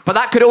 But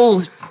that could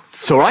all...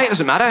 It's all right, it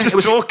doesn't matter.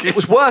 It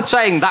was worth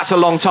saying that's a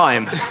long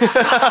time.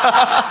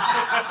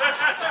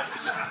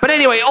 But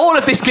anyway, all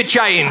of this could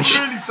change.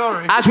 I'm really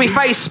sorry. As we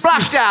face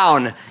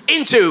Splashdown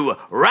into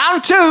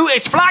round 2,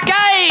 it's Flat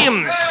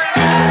Games!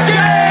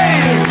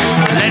 Games!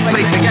 Let's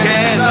play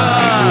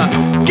together.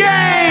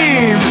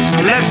 Games!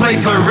 Let's play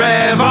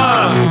forever.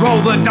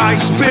 Roll the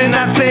dice, spin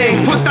that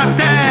thing, put that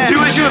there.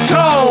 Do as you're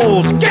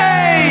told.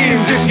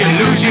 Games! If you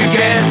lose, you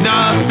get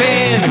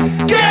nothing.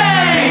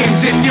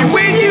 Games! If you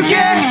win, you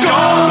get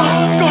gold.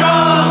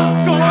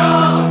 Gold!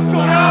 Gold!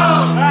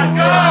 Gold!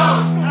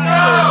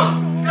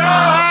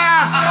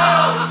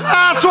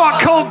 That's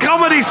what cult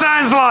comedy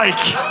sounds like.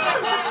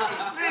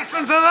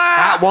 Listen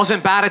that. That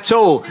wasn't bad at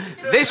all.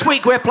 This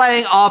week we're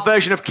playing our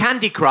version of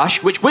Candy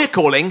Crush, which we're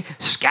calling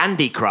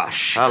Scandy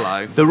Crush.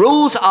 Hello. The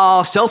rules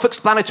are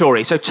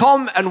self-explanatory, so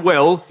Tom and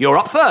Will, you're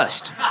up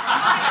first.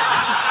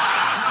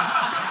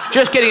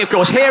 Just kidding, of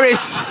course. Here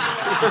is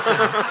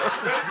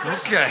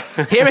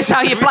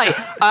how you play.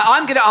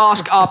 I'm going to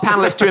ask our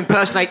panellists to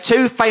impersonate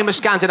two famous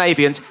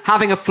Scandinavians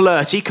having a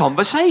flirty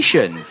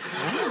conversation.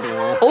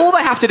 All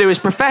they have to do is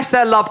profess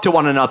their love to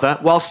one another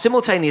while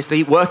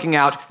simultaneously working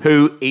out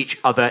who each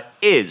other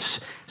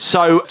is.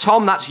 So,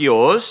 Tom, that's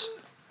yours.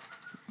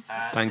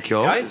 Thank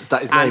you. Is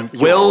that his And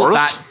name? Will, Yours?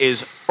 that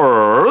is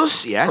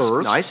yours. Yes,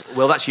 Yours. nice.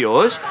 Will, that's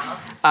yours.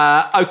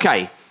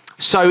 Okay,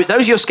 so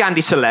those are your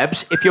Scandi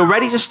celebs. If you're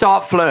ready to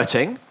start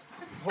flirting,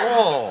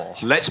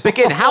 let's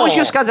begin. How is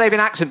your Scandinavian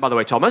accent, by the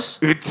way, Thomas?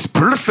 It's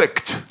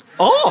perfect.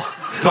 Oh,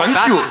 Thank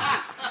bad. you.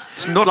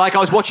 It's not Like I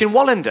was watching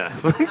Wallander.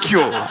 Thank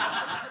you.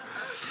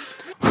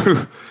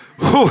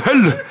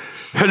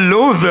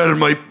 Hello there,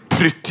 my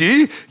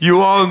pretty.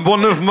 You are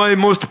one of my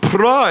most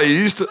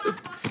prized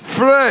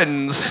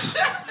friends.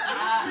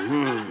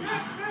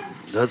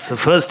 That's the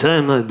first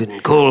time I've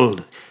been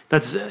called.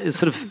 That's it's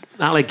sort of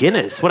Alec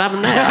Guinness. What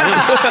happened there?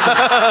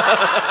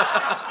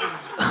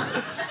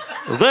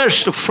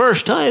 That's the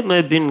first time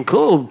I've been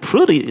called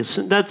pretty.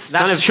 That's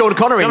kind of Sean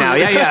Connery now,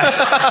 yes.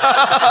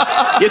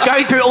 You're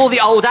going through all the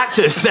old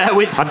actors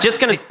with I'm just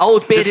going to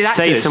old bearded just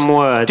actors. say some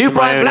words. Do in my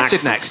Brian own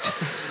Blessed accent. next.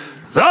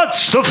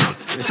 That's the...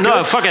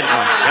 No, fuck it.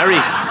 Very,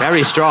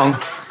 very strong.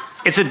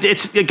 It's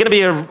going to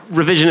be a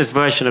revisionist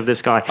version of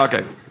this guy.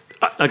 Okay.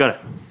 I got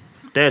it.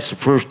 That's the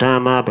first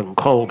time I've been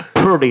called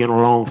pretty in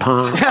a long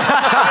time.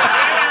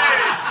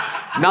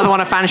 Another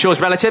one of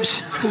Fanshaw's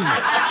relatives.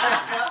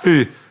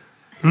 Hey,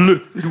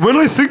 when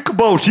I think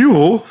about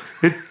you,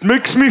 it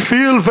makes me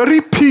feel very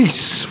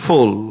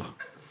peaceful.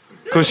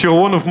 Because you're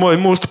one of my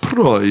most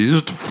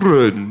prized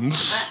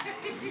friends.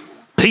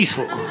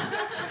 Peaceful.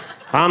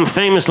 I'm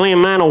famously a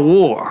man of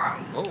war.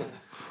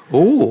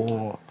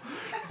 Oh,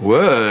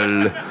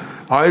 well,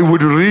 I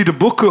would read a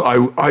book.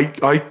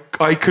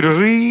 I could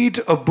read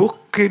a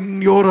book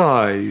in your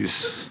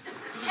eyes.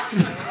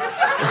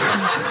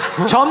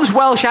 Tom's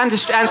Welsh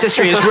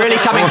ancestry is really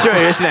coming through,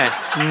 isn't it?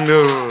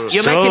 No.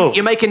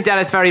 You're making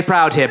Dennis very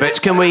proud here, but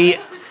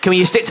can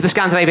you stick to the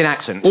Scandinavian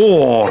accent?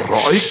 Or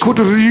I could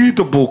read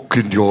a book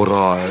in your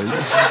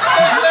eyes.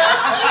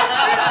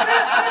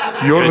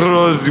 You're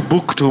a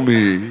book to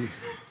me.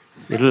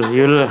 I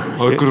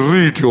could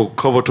read you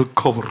cover to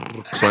cover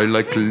because I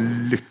like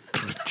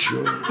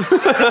literature.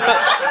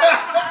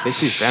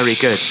 This is very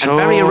good and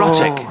very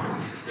erotic.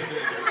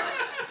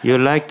 You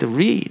like to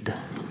read?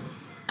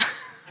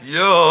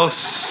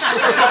 Yes.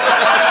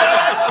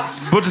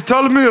 But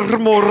tell me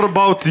more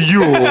about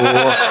you.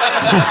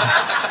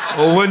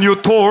 When you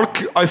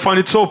talk, I find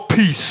it so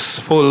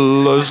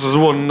peaceful as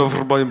one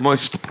of my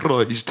most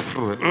prized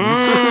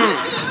friends.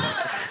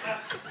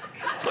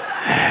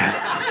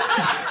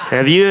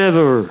 Have you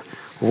ever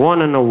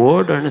won an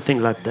award or anything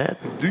like that?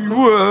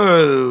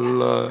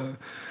 Well,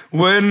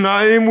 when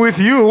I'm with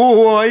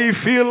you, I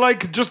feel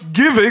like just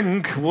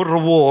giving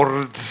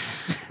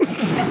rewards.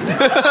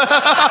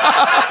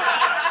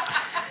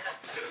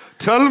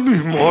 Tell me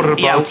more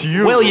about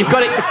you. Will, you've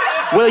got to.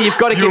 Will, you've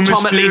got to give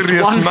Tom at least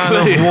one man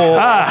clue. of war.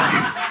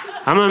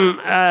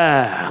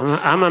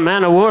 I'm a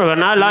man of war,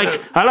 and I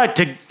like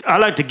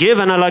to give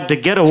and I like to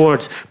get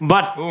awards.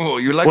 But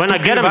You like when to I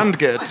get give them, and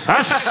get.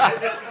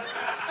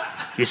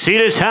 You see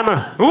this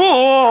hammer?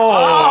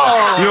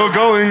 Oh, you're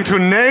going to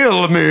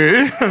nail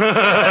me.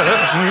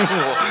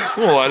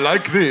 I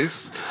like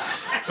this.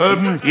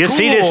 You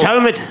see this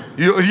helmet?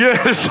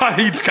 Yes,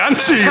 I can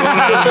see your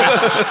helmet.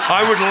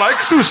 I would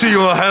like to see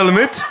your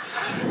helmet.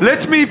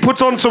 Let me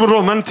put on some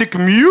romantic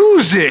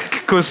music,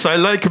 because I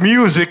like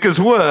music as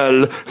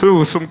well.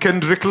 Oh, some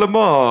Kendrick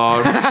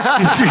Lamar.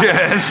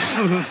 Yes.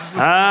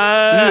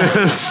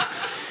 Yes.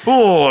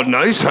 Oh,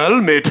 nice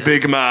helmet,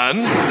 big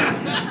man.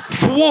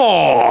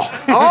 Whoa.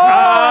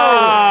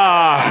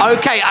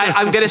 Okay,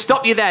 I'm going to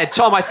stop you there.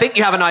 Tom, I think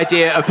you have an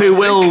idea of who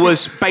Will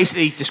was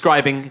basically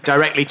describing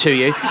directly to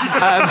you.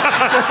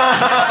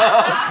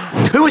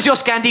 Who was your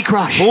Scandi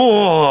crush?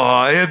 Oh,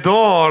 I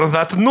adore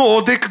that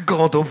Nordic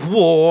god of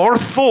war,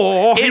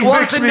 Thor. It He was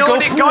makes the me go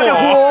Nordic god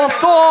of war,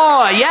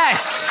 Thor.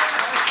 Yes.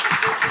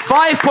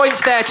 5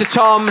 points there to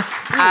Tom,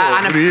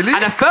 really?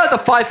 and a further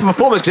 5 for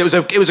performance, because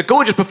it was a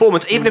gorgeous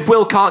performance, even if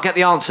Will can't get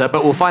the answer,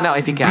 but we'll find out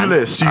if he can.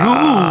 Bless you.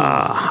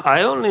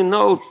 I only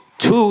know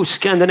 2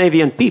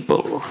 Scandinavian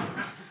people.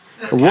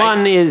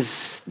 One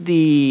is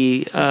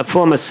the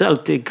former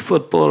Celtic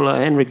footballer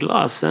Henrik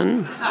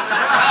Larsson.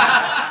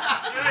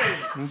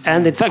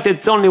 And in fact,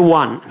 it's only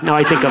one, now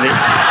I think of it.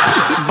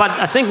 But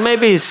I think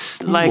maybe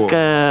it's like...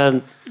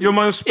 Your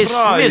most it's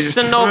prized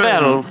Mr.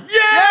 Nobel. friend.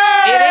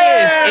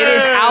 It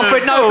is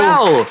Alfred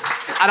Nobel.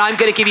 And I'm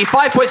going to give you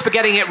 5 points for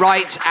getting it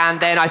right, and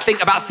then I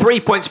think about 3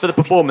 points for the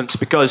performance,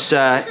 because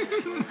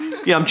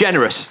I'm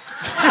generous.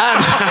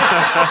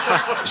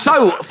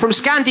 So, from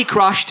Scandi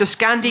Crush to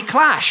Scandi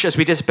Clash, as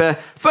we disappear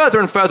further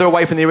and further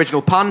away from the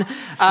original pun.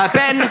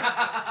 Ben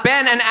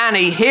and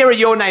Annie, here are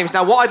your names.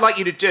 Now, what I'd like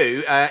you to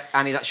do,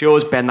 Annie, that's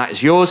yours. Ben, that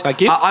is yours.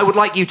 Thank you. I would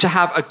like you to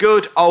have a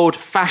good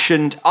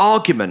old-fashioned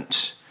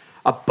argument,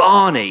 a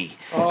Barney.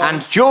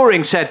 And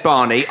during said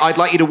Barney, I'd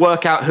like you to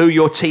work out who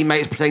your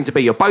teammates pretend to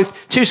be. You're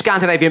both two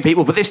Scandinavian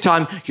people, but this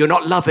time you're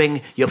not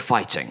loving, you're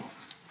fighting.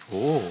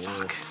 Oh,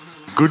 fuck.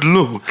 Good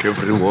luck,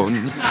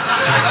 everyone.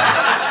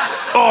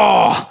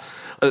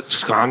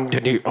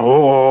 Scandinavian.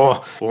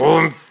 Oh,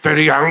 I'm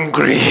very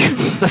angry.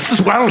 This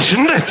is Welsh,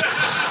 isn't it?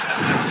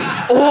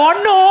 Oh,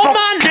 no,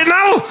 man! Fucking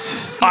hell!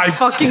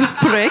 Fucking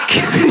prick.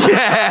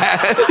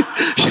 Yeah.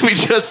 Should we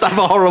just have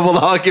a horrible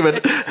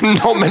argument and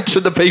not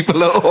mention the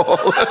people at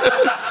all?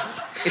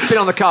 It's been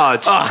on the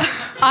cards.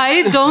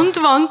 I don't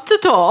want to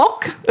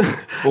talk.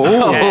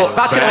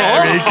 That's going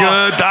Very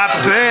good,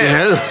 that's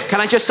it. Can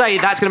I just say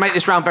that's going to make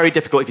this round very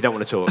difficult if you don't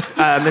want to talk.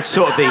 That's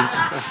sort of the...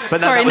 But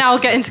no, Sorry, that was- now I'll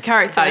get into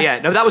character.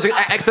 that was an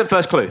excellent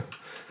first clue.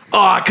 Oh,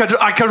 I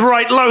could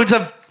write loads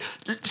of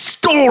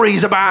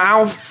stories about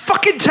how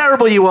fucking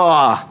terrible you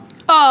are.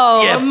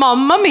 Oh, Yeah.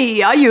 mamma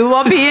mia, you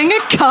are being a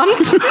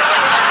cunt.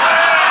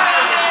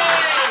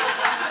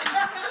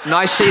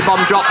 Nice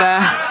C-bomb drop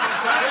there.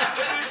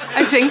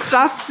 I think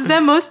that's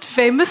their most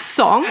famous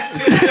song.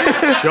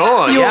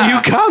 Sure, yeah.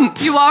 You can't.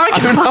 You are a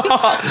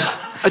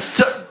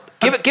cunt.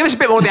 Give us a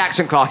bit more of the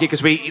accent, Clarky,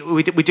 because we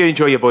do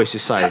enjoy your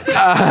voices, so...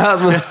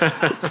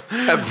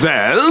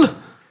 Well,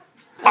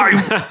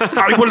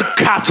 I will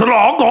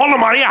catalogue all of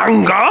my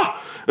anger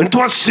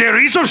into a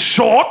series of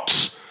short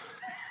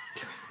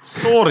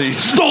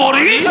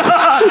Stories.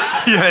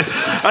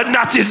 Yes. And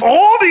that is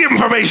all the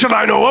information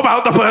I know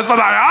about the person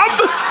I am.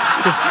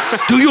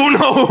 Do you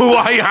know who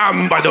I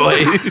am, by the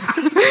way?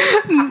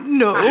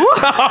 No.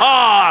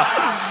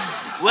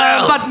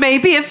 Well, But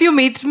maybe if you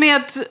meet me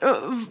at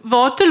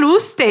Waterloo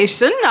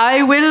Station,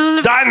 I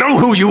will... I know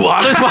who you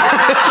are as well.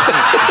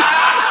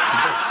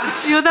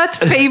 You're that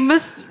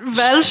famous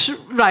Welsh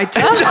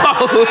writer.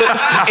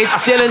 It's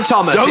Dylan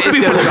Thomas. Don't It is be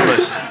Dylan put-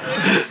 Thomas.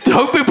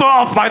 Don't be put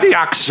off by the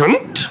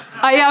accent.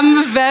 I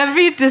am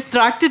very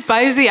distracted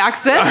by the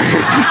accent.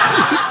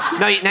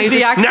 No, you The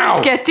just... accent's Now-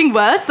 getting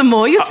worse the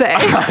more you say.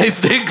 I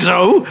think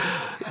so.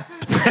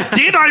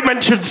 Did I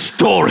mention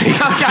stories?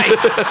 Okay,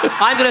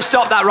 I'm going to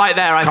stop that right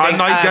there, I think.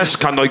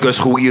 Can I guess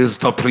who he is,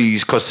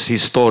 please? Because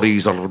his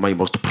stories are my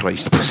most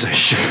prized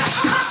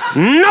possessions.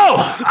 No,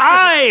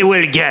 I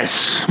will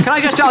guess. Can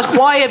I just ask,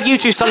 why have you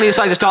two suddenly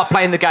decided to start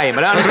playing the game?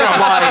 I don't understand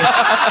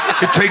why.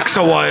 It takes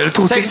a while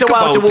to Takes think a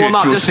while to about warm it,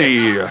 up, you doesn't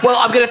see. it? Well,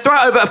 I'm going to throw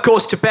it over, of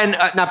course, to Ben.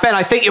 Now, Ben,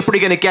 I think you're probably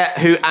going to get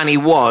who Annie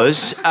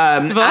was.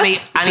 Annie,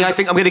 I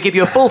think I'm going to give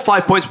you a full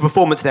 5 points for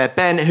performance there.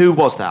 Ben, who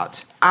was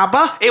that?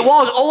 ABBA? It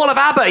was all of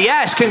ABBA,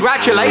 yes.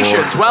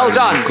 Congratulations. Well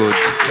done. Good.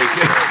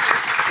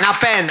 Now,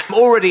 Ben,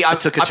 I've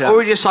chance.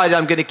 already decided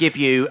I'm going to give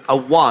you a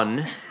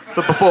 1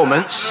 for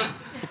performance.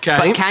 Okay.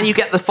 But can you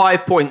get the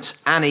 5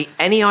 points? Annie,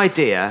 any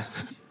idea?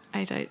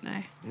 I don't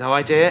know. No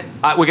idea?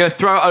 We're going to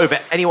throw it over.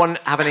 Anyone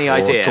have any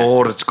idea?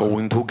 Or it's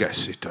going to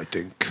guess it, I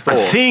think. I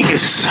think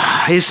it's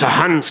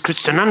Hans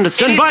Christian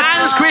Andersen. It is but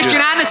Hans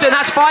Christian Andersen.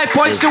 That's 5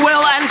 points to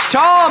Will and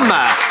Tom.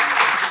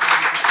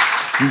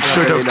 You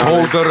should have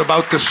told her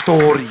about the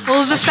stories.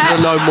 Well, the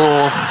No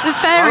more.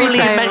 fairy Only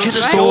tales, mention the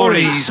right?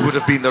 Stories would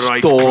have been the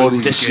right Stories.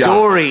 clue. The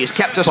stories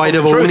kept us If on I'd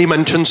the have truth. only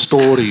mentioned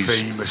stories.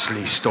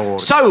 Famously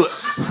stories. So,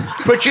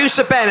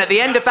 producer Ben, at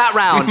the end of that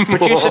round,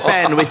 producer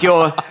Ben, with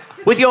your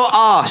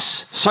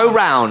arse so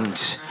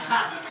round.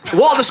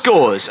 What are the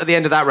scores at the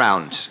end of that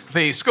round?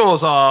 The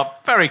scores are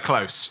very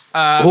close.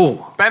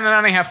 Oh. Ben and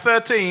Annie have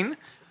 13.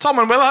 Tom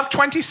and Will have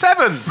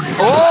 27.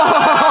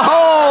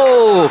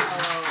 Oh!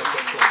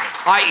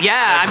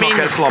 I mean,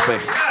 Get sloppy.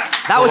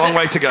 that was a long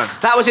way to go.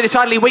 That was a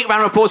decidedly weak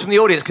round of applause from the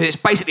audience because it's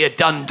basically a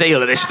done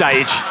deal at this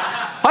stage.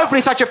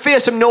 Hopefully, such a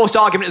fearsome Norse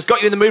argument has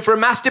got you in the mood for a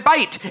mass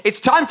debate. It's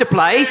time to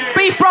play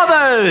Beef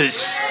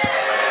Brothers.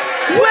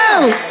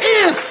 Well,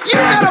 if you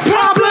got a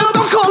problem,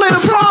 don't call it a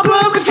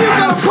problem. If you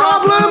got a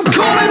problem,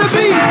 call it a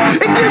beef.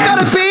 If you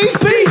got a beef,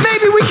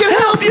 maybe we can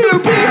help you.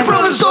 Beef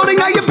brothers sorting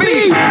out your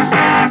beef.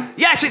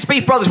 Yes, it's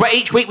Beef Brothers, where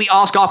each week we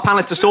ask our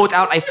panelists to sort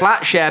out a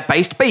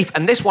Flatshare-based beef.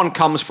 And this one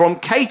comes from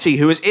Katie,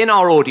 who is in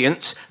our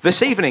audience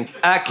this evening.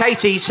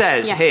 Katie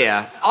says Yes.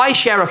 here, I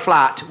share a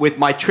flat with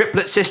my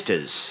triplet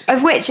sisters.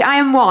 Of which I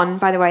am one,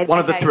 by the way. One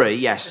of the Okay. 3,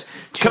 yes.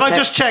 Can I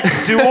just check?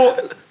 Do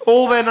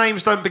all their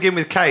names don't begin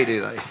with K,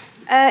 do they?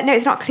 No,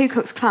 it's not Ku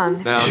Klux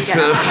Klan. No, it's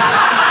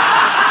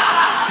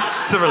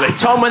a relief.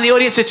 Tom, when the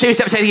audience are 2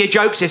 steps ahead of your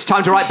jokes, it's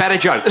time to write better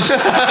jokes.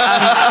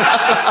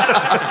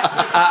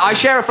 I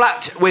share a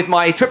flat with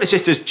my triplet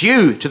sisters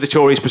due to the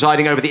Tories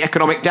presiding over the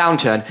economic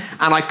downturn,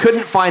 and I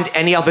couldn't find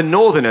any other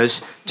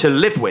northerners to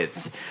live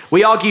with.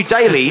 We argue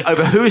daily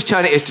over whose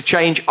turn it is to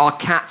change our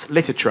cat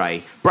litter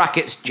tray.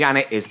 Brackets,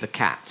 Janet is the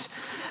cat.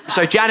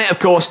 So Janet, of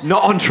course,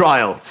 not on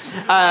trial.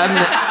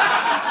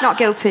 Not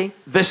guilty.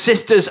 The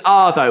sisters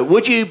are, though.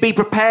 Would you be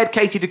prepared,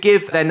 Katie, to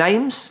give their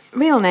names?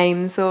 Real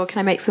names, or can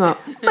I make some up?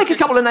 Make a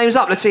couple of names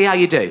up. Let's see how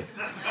you do.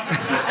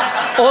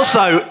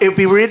 Also, it would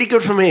be really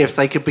good for me if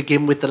they could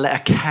begin with the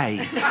letter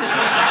K.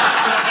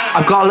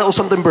 I've got a little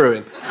something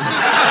brewing.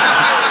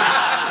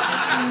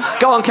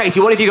 Go on, Katie,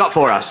 what have you got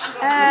for us?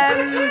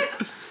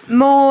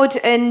 Maud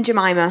and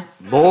Jemima.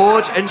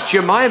 Maud and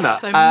Jemima.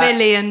 So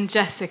Millie and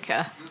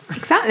Jessica.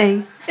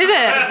 Exactly. Is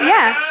it?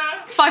 Yeah.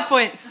 5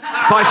 points.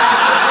 5.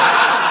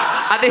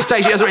 At this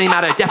stage, it doesn't really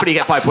matter. Definitely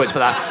get 5 points for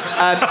that.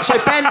 So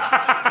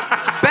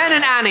Ben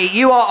and Annie,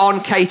 you are on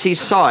Katie's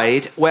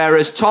side,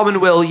 whereas Tom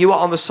and Will, you are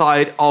on the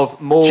side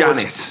of Maud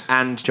Janet.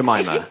 and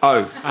Jemima.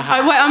 Oh.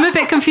 Wait, I'm a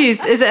bit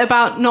confused. Is it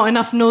about not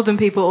enough northern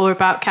people or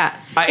about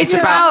cats? It's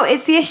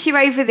the issue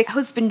over the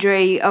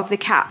husbandry of the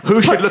cat.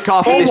 Who should look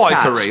after this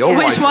cat?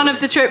 Which one of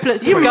the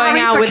triplets is going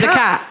out with the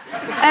cat?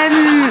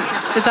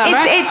 Is that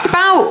right? It's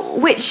about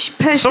which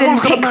person Someone's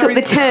gotta picks up marry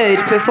the turd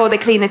before they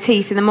clean the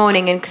teeth in the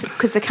morning, and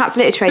because the cat's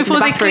litter trays in the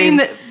bathroom.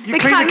 You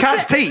clean the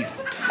cat's teeth?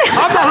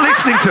 I'm not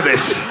listening to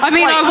this. I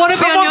mean, I want to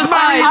be on your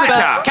side,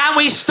 but... Can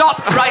we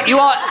stop? Right, you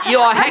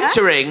are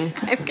hectoring.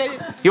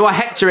 You are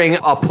hectoring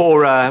our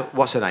poor,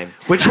 what's her name?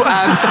 Which one?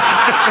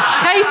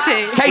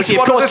 Katie. Katie, Which of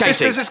one course, of the Katie.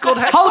 sisters is called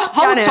Hector? Hold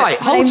Janet. tight,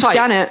 Her hold name's tight.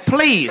 Janet.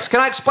 Please, can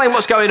I explain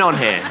what's going on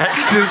here?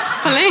 Hector's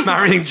Please.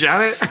 marrying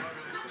Janet.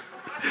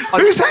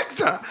 Who's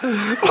Hector?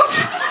 What?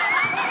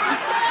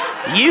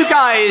 You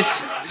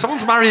guys...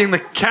 Someone's marrying the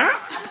cat?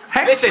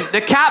 Listen,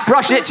 the cat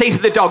brushes its teeth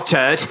with the dog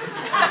turd,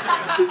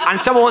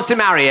 and someone wants to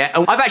marry it,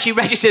 and I've actually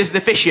registered as an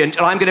officiant,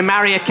 and I'm going to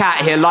marry a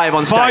cat here live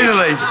on stage.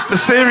 Finally, the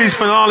series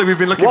finale we've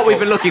been looking for. What we've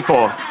been looking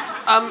for.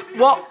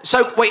 What?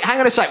 So, wait, hang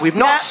on a sec. We've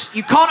not...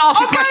 You can't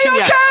ask a question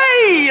yet.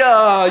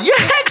 You're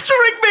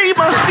hectoring me,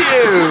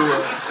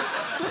 Matthew!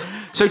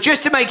 So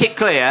just to make it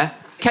clear,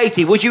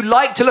 Katie, would you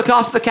like to look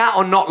after the cat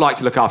or not like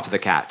to look after the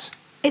cat?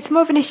 It's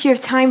more of an issue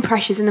of time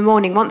pressures in the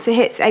morning. Once it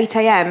hits 8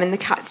 a.m. and the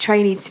cat's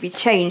tray needs to be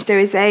changed, there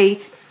is a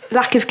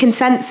lack of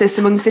consensus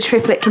amongst the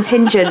triplet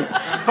contingent to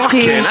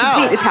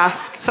complete the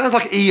task. Sounds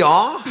like ER.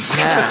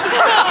 Yeah.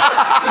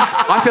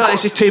 I feel like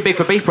this is too big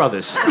for Beef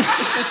Brothers.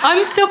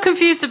 I'm still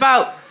confused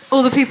about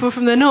all the people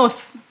from the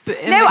north.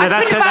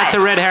 That's a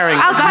red herring.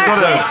 Is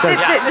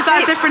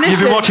that a different issue?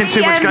 You've been watching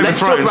too much Game of Let's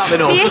talk Thrones. about the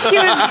north.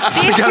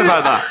 Forget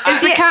about that.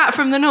 Is the cat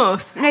from the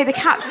north? No, the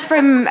cat's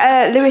from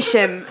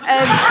Lewisham.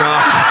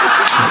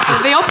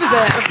 The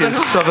opposite of the north.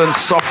 Southern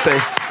softy.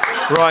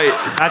 Right.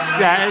 That's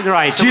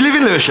right. Do you live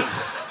in Lewisham?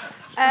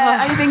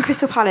 I live in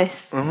Crystal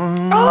Palace.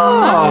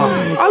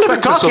 I live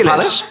in Crystal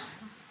Palace.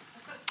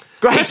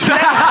 Great.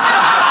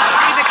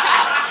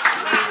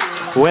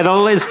 With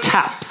all his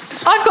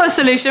taps. I've got a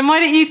solution. Why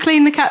don't you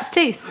clean the cat's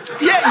teeth?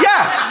 Yeah.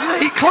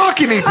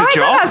 Clarky needs a Oh my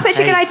job. God, that's such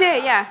a good idea,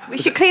 yeah. We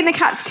should clean the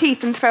cat's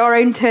teeth and throw our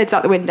own turds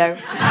out the window.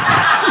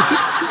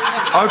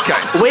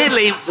 Okay.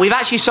 Weirdly, we've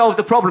actually solved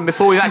the problem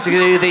before we've actually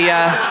do the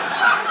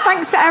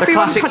Thanks for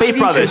everyone's classic Beef contribution.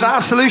 Brothers. Is that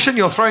a solution?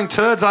 You're throwing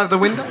turds out the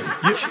window?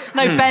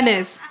 No, Ben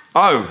is.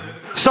 Oh.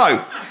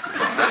 So.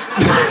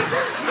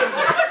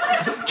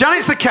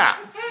 Janet's the cat.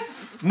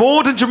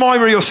 Maud and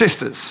Jemima are your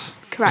sisters.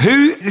 Correct.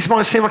 This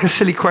might seem like a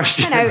silly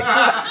question. I know.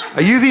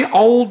 Are you the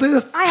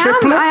oldest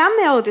triplet? I am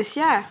the oldest,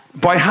 yeah.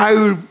 By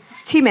how?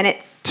 2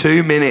 minutes.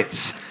 2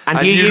 minutes. And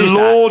you use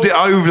lord it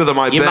over them,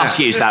 I bet. You must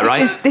use that,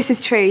 right? This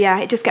is true, yeah.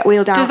 It just get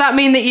wheeled out. Does that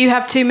mean that you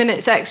have 2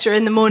 minutes extra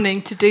in the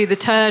morning to do the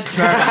turd?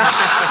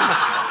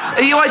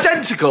 Are you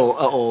identical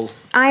at all?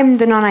 I'm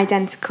the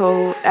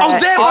non-identical.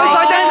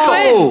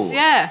 Twins,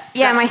 yeah.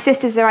 Yeah, my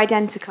sisters are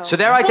identical. So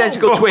they're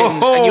identical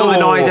twins, and you're the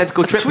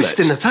non-identical triplets. Twist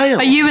in the tail.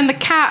 Are you and the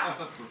cat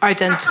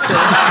identical?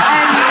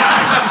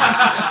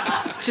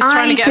 Just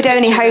trying to get. I could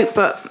only hope,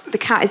 but the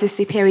cat is a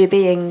superior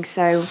being,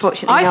 so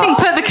unfortunately I not. think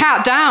put the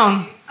cat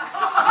down.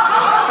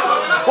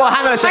 Well,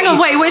 hang on a second. Hang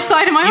on, wait, which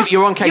side am I on?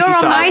 You're on Katie's You're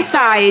on side. my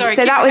side, Sorry,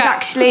 so keep that the was cat.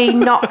 actually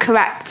not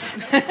correct.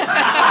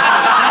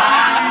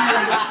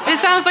 It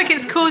sounds like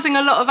it's causing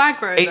a lot of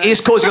aggro. It is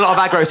causing a lot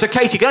of aggro. So,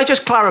 Katie, can I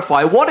just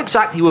clarify, what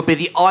exactly would be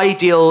the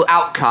ideal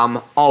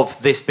outcome of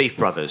this Beef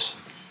Brothers?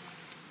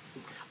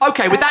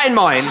 Okay, with that in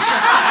mind...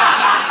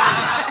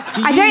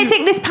 I don't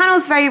think this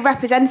panel's very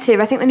representative.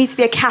 I think there needs to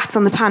be a cat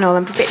on the panel.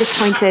 I'm a bit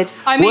disappointed.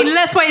 I mean,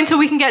 let's wait until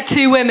we can get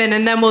 2 women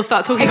and then we'll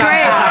start talking about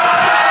it.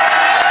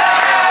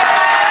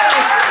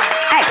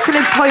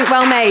 Excellent point,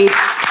 well made.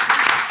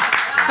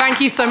 Thank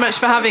you so much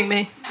for having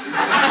me.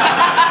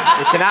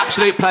 It's an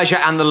absolute pleasure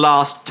and the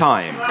last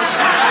time.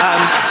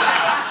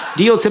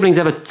 Do your siblings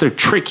ever sort of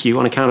trick you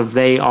on account of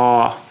they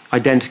are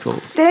identical?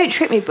 They don't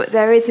trick me, but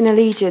there is an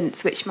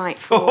allegiance which might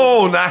fall.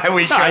 Oh, now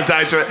we get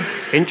down to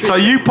it. So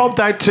you popped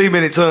out 2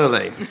 minutes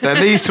early. Then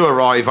these two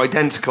arrive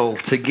identical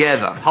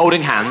together.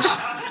 Holding hands.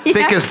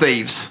 Thick as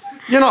thieves.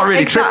 You're not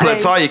really Exactly.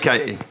 triplets, are you,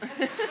 Katie?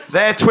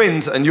 They're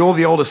twins and you're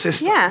the older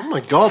sister. Yeah. Oh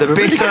my God, The we're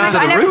really bitter- getting to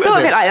the I never root thought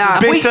of of it like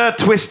that. Bitter,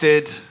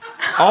 twisted,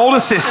 older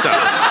sister.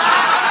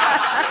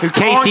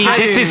 Katie, Can't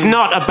this you- is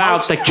not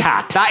about the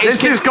cat.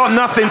 This has got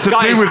nothing to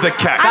Guys, do with the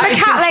cat. I'm a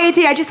cat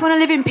lady. I just want to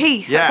live in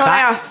peace. Yeah. That's all I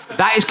ask.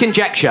 That is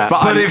conjecture.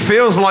 But it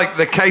feels like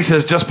the case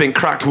has just been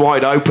cracked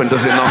wide open,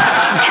 does it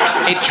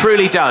not? It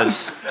truly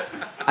does.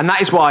 And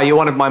that is why you're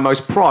one of my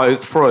most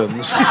prized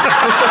friends.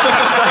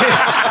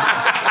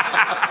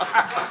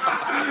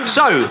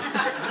 So,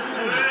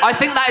 I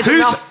think that is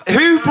enough.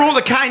 Who brought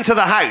the cat into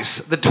the house?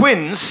 The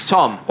twins?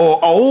 Tom. Or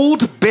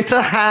old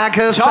bitter hag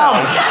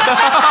herself?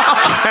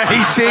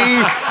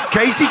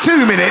 Katie,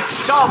 2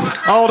 minutes. Tom.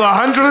 Hold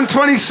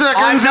 120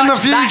 seconds in the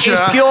future.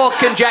 That is pure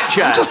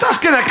conjecture. I'm just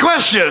asking a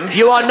question.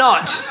 You are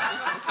not.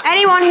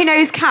 Anyone who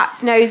knows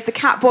cats knows the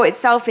cat brought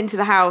itself into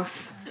the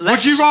house.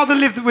 Would you rather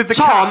live with the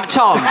cat?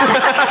 Tom.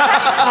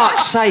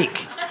 Fuck's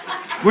sake.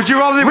 Would you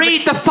rather live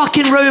Read the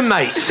fucking room,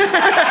 mate. Wait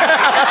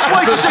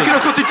a second,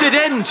 I've got the dead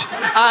end.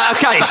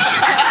 Okay.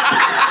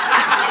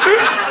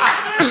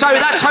 So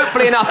that's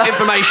hopefully enough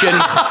information.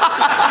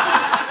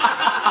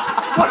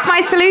 What's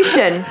my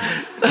solution?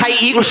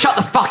 Katie, you can shut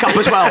the fuck up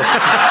as well.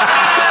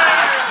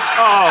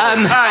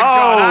 Hang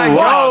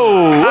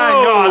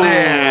on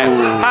here.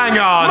 Hang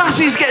on.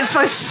 Matthew's getting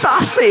so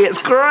sassy,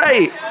 it's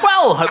great.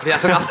 Well, hopefully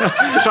that's enough.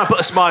 Just trying to put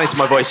a smile into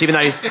my voice, even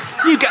though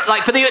you get,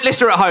 like, for the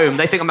listener at home,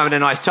 they think I'm having a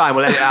nice time.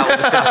 We'll edit out all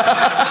the stuff.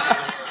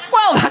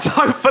 Well, that's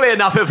hopefully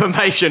enough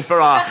information for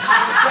our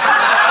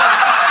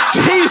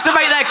teams to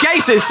make their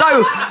cases. So,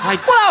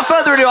 without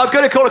further ado, I'm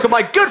going to call upon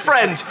my good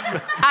friend,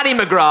 Annie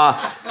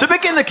McGrath, to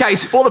begin the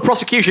case for the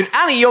prosecution.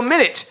 Annie, your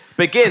minute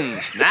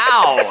begins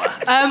now.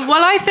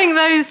 Well, I think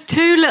those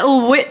two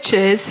little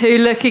witches who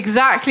look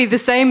exactly the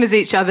same as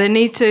each other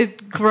need to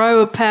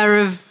grow a pair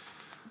of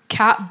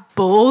cat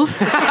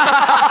balls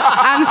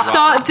and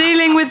start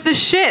dealing with the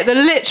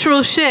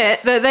literal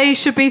shit that they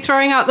should be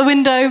throwing out the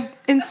window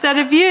instead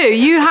of you.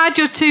 You had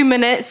your 2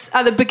 minutes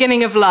at the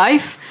beginning of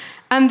life,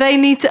 and they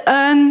need to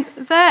earn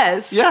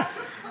theirs. Yeah.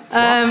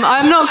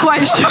 I'm not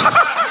quite sure.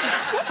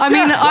 I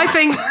mean, I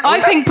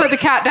think put the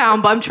cat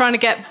down, but I'm trying to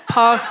get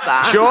past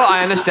that. Sure,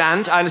 I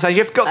understand.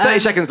 You've got 30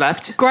 seconds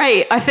left.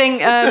 Great. I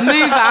think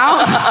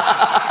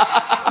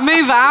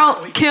move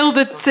out, kill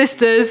the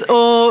sisters,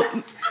 or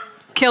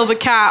kill the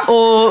cat,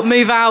 or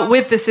move out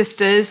with the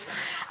sisters,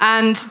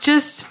 and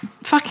just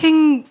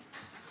fucking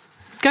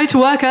go to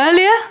work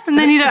earlier, and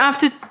then you don't have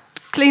to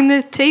clean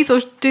the teeth or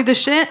do the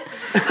shit.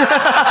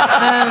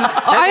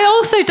 I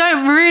also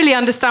don't really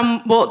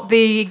understand what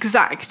the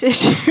exact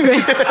issue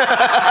is.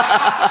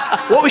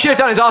 What we should have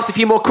done is asked a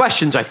few more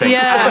questions, I think.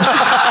 Yeah.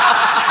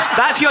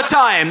 That's your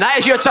time. That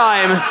is your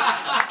time.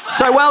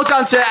 So well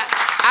done to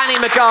Annie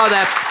McGrath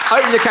there,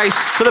 opening the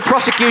case for the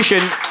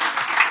prosecution.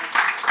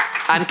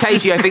 And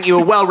Katie, I think you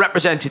were well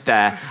represented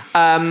there.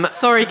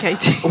 Sorry,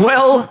 Katie.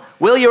 Will,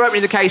 you're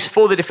opening the case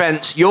for the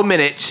defence. Your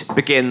minute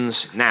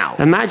begins now.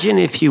 Imagine,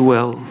 if you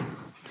will,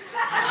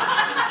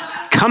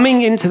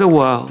 coming into the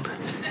world.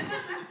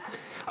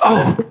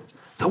 Oh,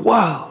 the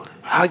world.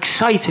 How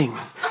exciting.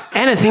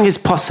 Anything is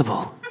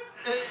possible.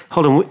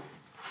 Hold on,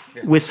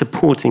 we're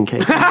supporting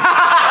Katie.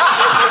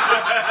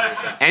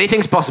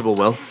 Anything's possible,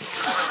 Will.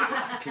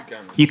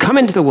 You come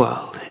into the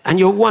world and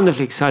you're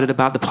wonderfully excited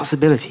about the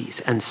possibilities,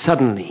 and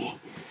suddenly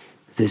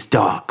this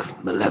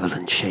dark,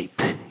 malevolent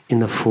shape in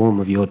the form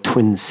of your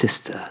twin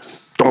sister.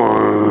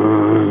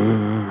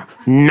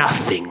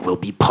 Nothing will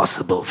be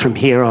possible from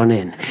here on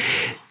in.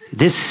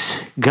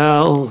 This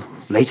girl,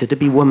 later to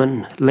be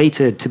woman,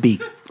 later to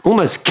be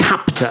almost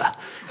captor,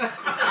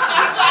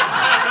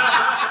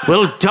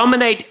 will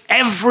dominate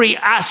every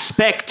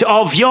aspect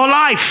of your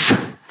life.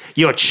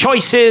 Your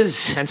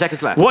choices. 10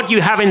 seconds left. What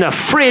you have in the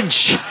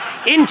fridge.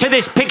 Into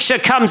this picture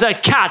comes a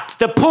cat.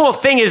 The poor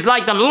thing is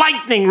like the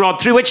lightning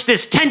rod through which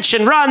this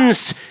tension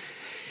runs.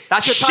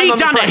 That's your time. She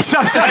done it. It's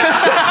good.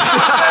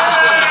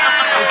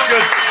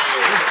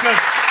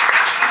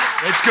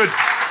 It's good.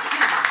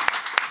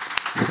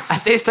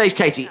 At this stage,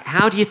 Katie,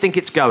 how do you think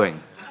it's going?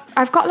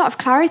 I've got a lot of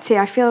clarity.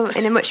 I feel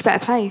in a much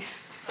better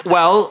place.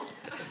 Well,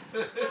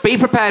 be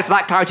prepared for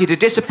that clarity to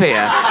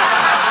disappear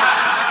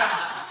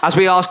as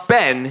we ask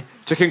Ben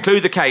to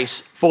conclude the case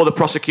for the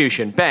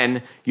prosecution.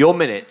 Ben, your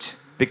minute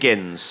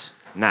begins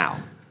now.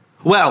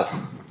 Well,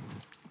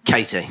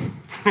 Katie,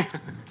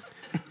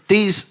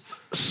 these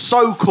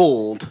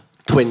so-called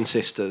twin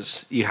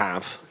sisters you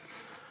have,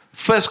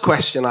 first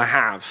question I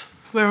have...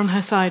 We're on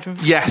her side.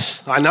 Remember?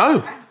 Yes, I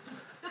know.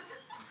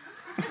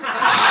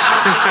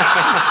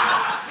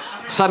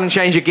 Sudden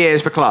change of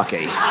gears for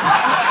Clarky.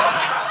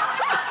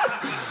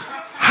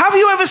 Have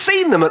you ever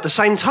seen them at the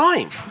same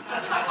time?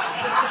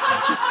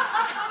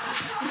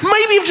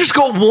 Maybe you've just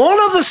got one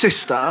other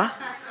sister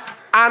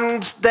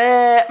and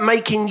they're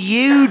making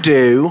you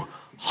do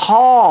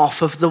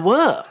half of the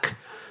work.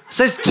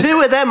 So there's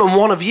two of them and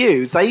one of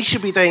you. They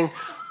should be doing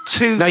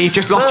two. No, you've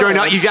just lost your own...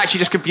 You've actually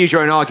just confused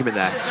your own argument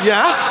there.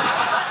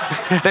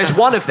 Yeah? There's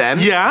one of them.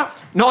 Yeah?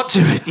 Not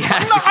two.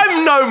 Yes. No,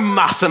 I'm no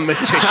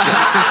mathematician.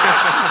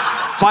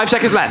 5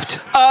 seconds left.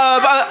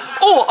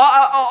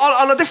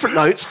 On a different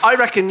note, I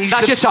reckon you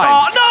That's should your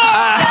time. start... No!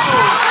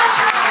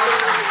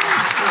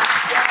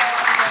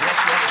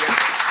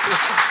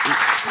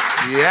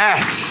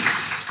 Yes.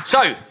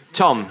 So,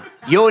 Tom,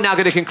 you're now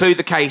going to conclude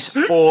the case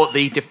for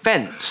the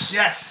defence.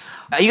 Yes.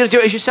 Are you going to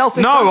do it as yourself?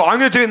 No, I'm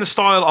going to do it in the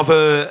style of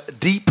a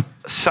deep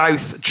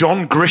South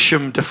John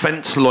Grisham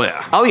defence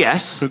lawyer. Oh,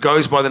 yes. Who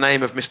goes by the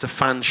name of Mr.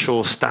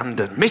 Fanshawe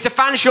Standen. Mr.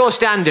 Fanshawe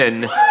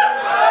Standen.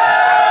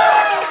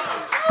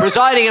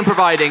 Presiding and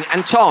providing.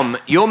 And Tom,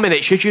 your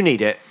minute, should you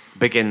need it,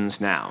 begins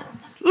now.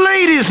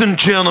 Ladies and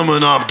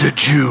gentlemen of the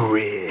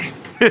jury,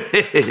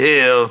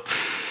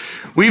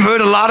 we've heard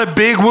a lot of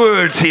big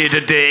words here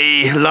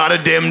today. A lot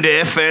of them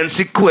there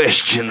fancy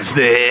questions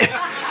there.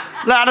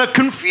 A lot of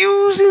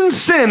confusing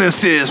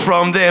sentences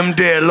from them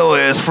there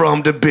lawyers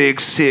from the big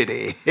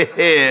city.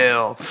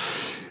 Hell,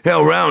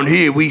 around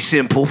here we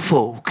simple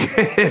folk.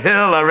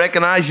 Hell, I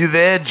recognize you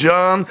there,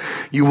 John.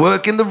 You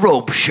work in the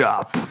rope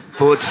shop.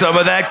 But some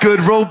of that good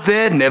rope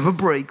there never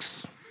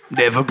breaks.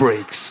 Never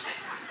breaks.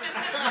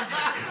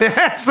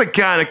 That's the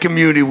kind of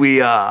community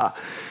we are.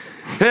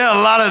 Hell,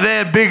 a lot of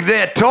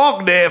that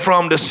talk there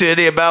from the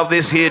city about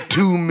this here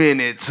 2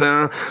 minutes,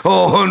 huh?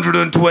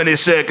 120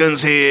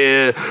 seconds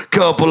here,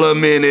 couple of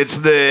minutes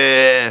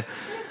there.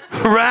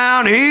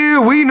 Around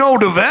here, we know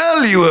the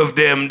value of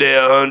them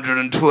there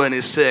 120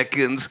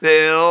 seconds,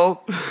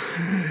 hell.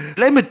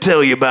 Let me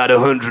tell you about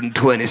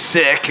 120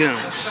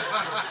 seconds.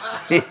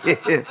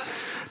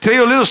 Tell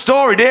you a little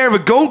story there of a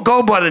goat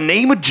by the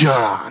name of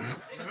John.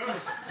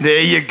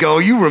 There you go.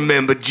 You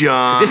remember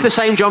John. Is this the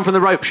same John from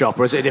the rope shop,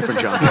 or is it a different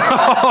John?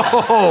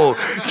 Oh,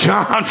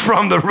 John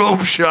from the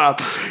rope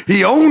shop.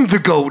 He owned the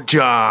goat,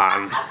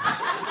 John.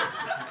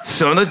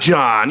 Son of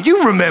John.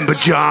 You remember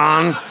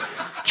John.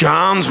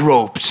 John's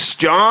ropes.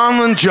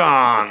 John and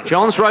John.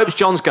 John's ropes,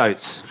 John's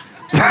goats.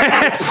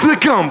 That's the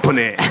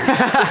company.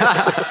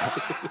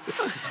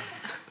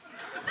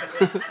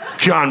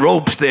 John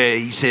Ropes there,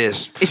 he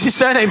says. Is his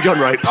surname John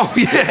Ropes? Oh,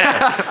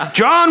 yeah.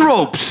 John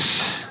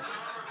Ropes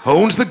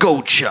owns the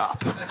goat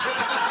shop.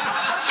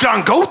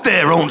 John Goat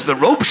there owns the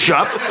rope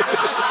shop.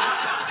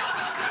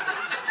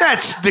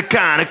 That's the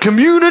kind of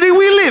community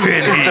we live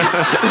in here.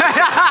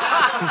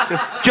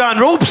 John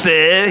Ropes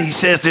there, he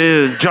says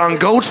to John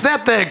Goats,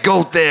 that there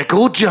goat there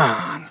called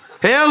John.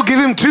 Hell, give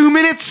him 2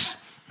 minutes,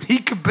 he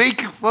could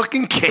bake a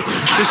fucking cake.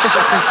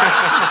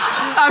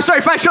 I'm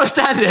sorry, Flatshare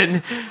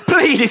standing.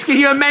 Please, can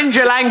you amend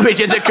your language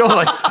in the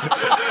course?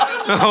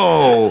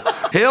 Oh,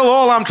 hell,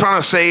 all I'm trying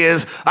to say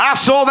is I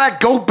saw that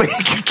goat bake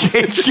a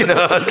cake in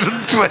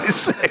 120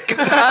 seconds.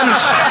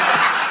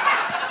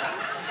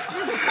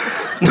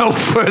 No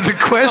further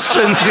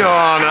questions, Your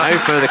Honor. No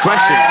further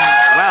questions.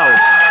 Well.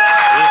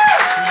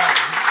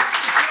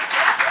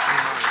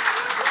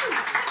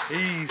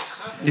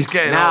 He's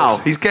getting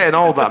old. He's getting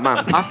old, that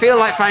man. I feel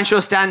like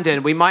Flatshare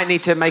standing, we might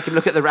need to make him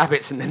look at the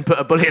rabbits and then put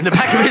a bullet in the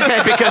back of his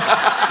head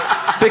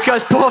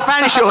because poor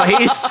Flatshare,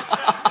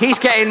 he's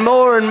getting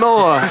more and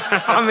more.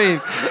 I mean,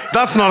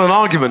 that's not an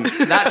argument.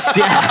 That's,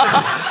 yeah.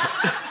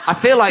 I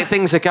feel like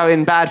things are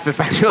going bad for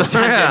Flatshare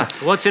standing. Yeah.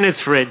 What's in his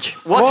fridge?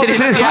 What's in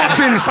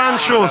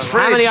Fanshawe's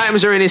fridge? How many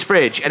items are in his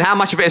fridge and how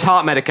much of it is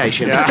heart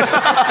medication? Yeah.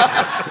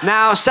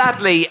 Now,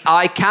 sadly,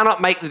 I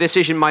cannot make the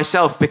decision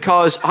myself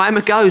because I'm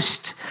a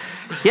ghost.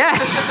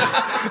 Yes,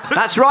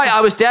 that's right,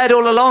 I was dead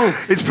all along.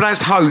 It's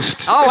pronounced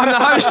host. Oh, I'm the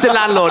host and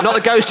landlord, not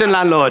the ghost and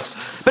landlord.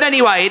 But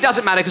anyway, it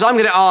doesn't matter because I'm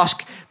going to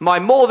ask my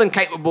more than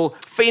capable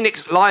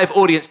Phoenix live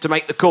audience to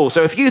make the call.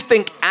 So if you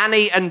think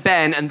Annie and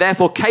Ben and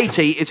therefore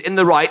Katie is in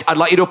the right, I'd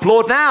like you to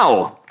applaud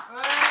now.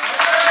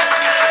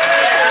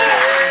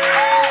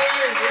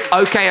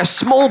 Okay, a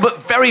small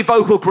but very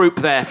vocal group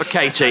there for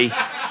Katie.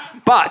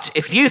 But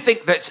if you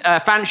think that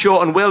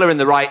Fanshawe and Will are in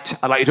the right,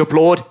 I'd like you to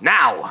applaud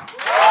now.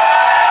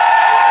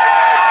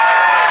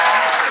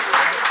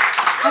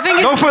 I think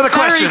it's no further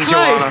very questions,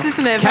 close,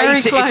 isn't it?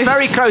 Very Katie, close. it's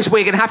very close.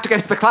 We're going to have to go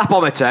to the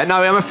clapometer.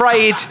 No, I'm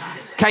afraid,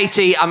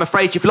 Katie,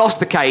 you've lost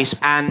the case,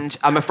 and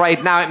I'm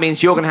afraid now it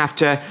means you're going to have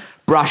to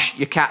brush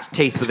your cat's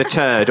teeth with a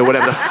turd or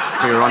whatever the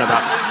we were on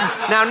about.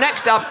 Now,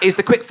 next up is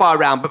the quickfire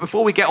round, but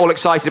before we get all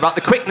excited about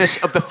the quickness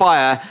of the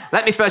fire,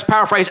 let me first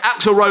paraphrase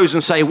Axl Rose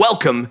and say,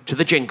 welcome to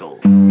the jingle.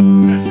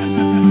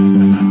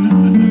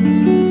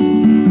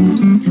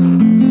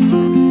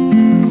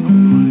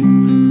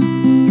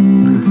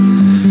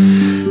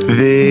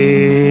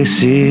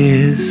 This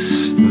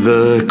is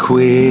the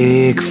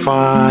quick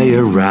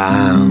fire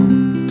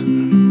round.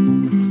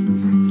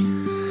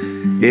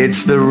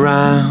 It's the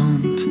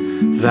round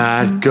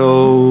that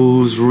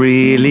goes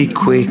really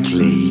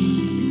quickly,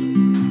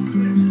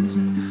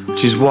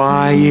 which is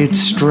why it's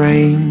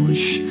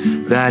strange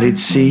that it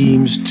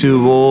seems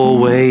to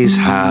always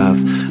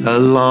have a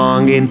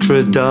long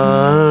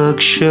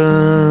introduction.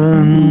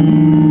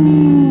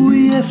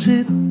 Yes,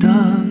 it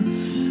does.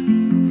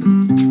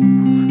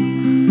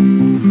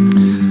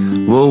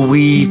 Well,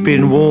 we've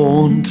been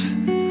warned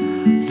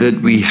that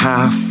we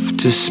have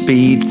to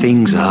speed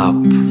things up.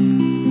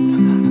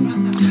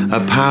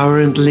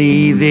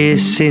 Apparently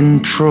this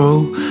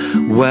intro,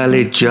 well,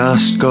 it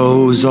just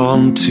goes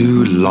on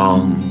too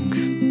long.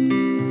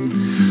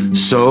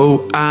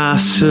 So our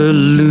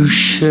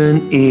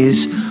solution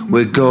is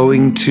we're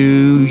going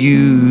to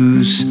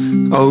use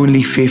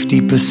only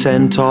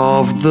 50%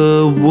 of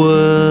the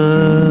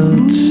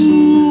words.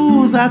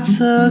 Ooh, that's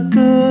a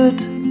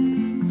good...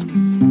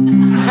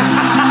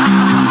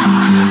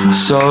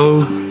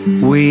 So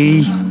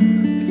we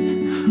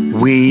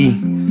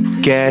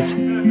get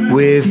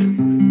with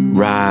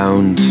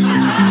round.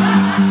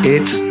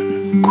 It's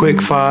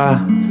quickfire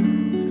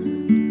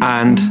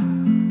and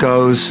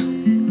goes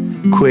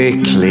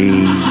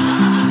quickly.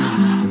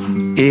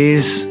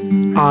 Is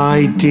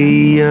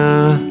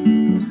idea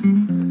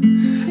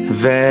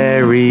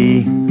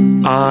very,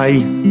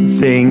 I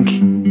think,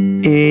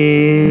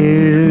 is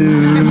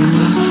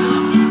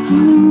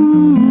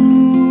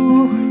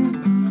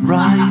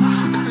Right.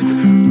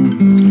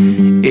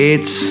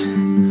 it's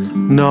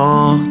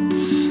not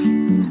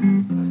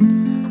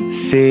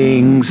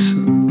things,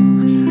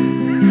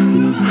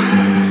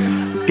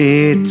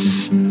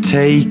 it's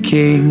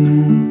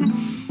taking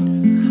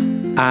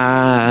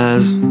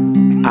as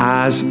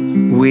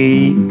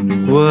we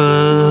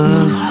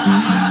were,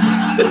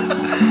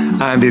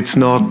 and it's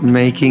not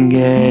making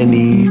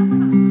any.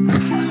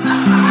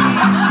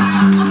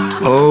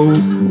 Oh,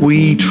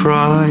 we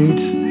tried,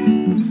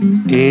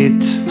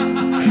 it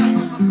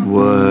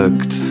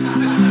worked.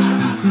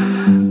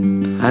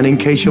 And in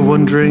case you're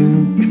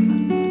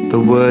wondering, the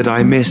word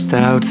I missed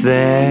out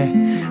there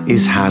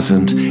is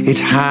hasn't. It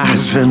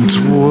hasn't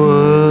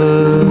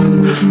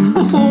worked.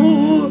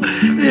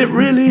 It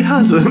really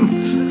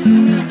hasn't.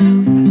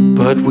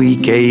 But we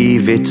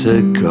gave it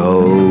a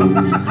go.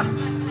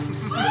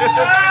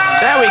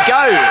 There we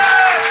go.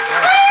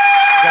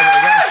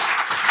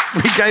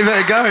 We gave it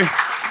a go.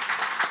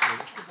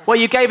 Well,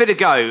 you gave it a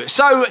go.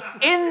 So,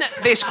 in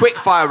this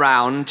quickfire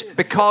round,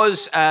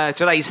 because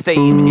today's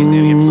theme is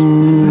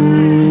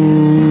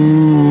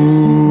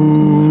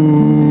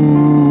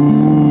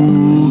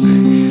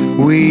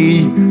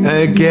We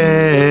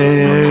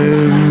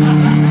again.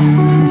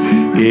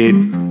 It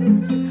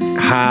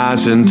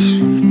hasn't.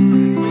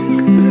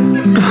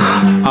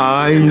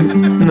 I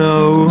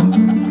know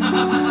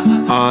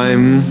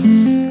I'm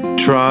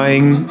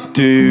trying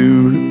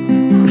to.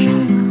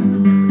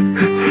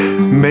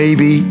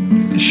 Maybe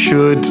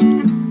should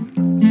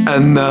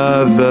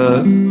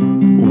another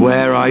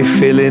where I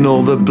fill in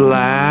all the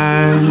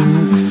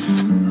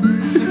blanks.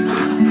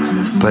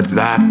 But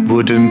that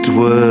wouldn't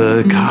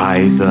work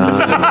either.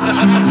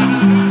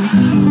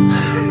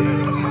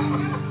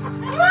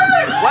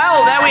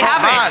 Well, there we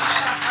have it.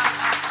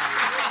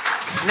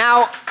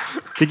 Now,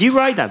 Did you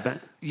write that, Ben?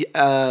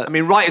 I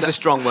mean, right is a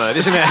strong word,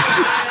 isn't it?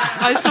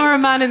 I saw a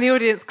man in the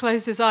audience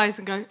close his eyes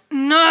and go,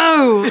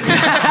 no!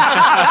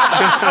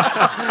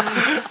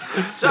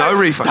 No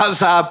refund.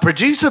 That's our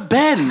producer,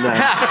 Ben.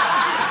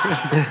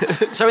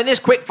 So in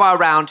this quickfire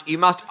round, you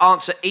must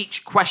answer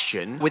each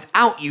question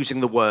without using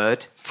the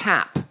word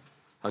tap.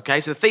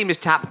 Okay, so the theme is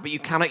tap, but you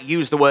cannot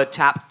use the word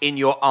tap in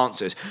your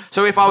answers.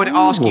 So if I were to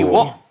ask you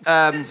what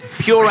pureed...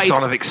 Free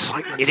sign of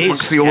excitement It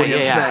amongst is. the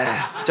audience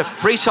there. It's a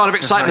free sign of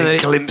excitement. They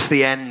That glimpse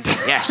the end.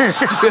 Yes.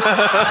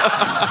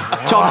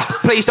 Tom,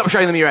 please stop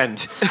showing them your end.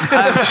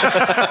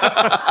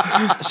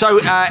 So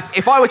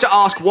if I were to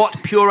ask what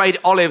pureed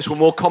olives were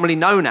more commonly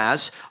known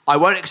as, I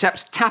won't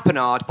accept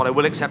tapenade, but I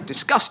will accept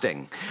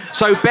disgusting.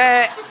 So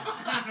bear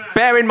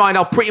in mind,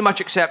 I'll pretty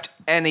much accept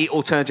any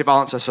alternative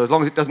answer, so as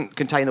long as it doesn't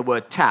contain the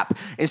word tap.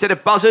 Instead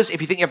of buzzers,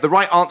 if you think you have the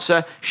right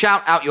answer,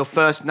 shout out your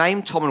first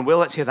name. Tom and Will,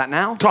 let's hear that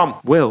now. Tom.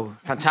 Will.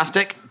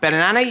 Fantastic. Ben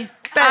and Annie?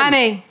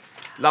 Annie.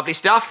 Lovely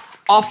stuff.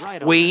 Off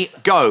we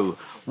go.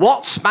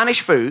 What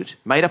Spanish food,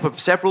 made up of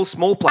several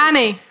small plates...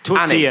 Annie.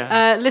 Tortilla.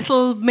 Annie.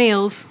 Little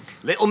meals.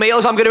 Little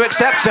Meals, I'm going to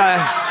accept.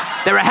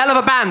 They're a hell of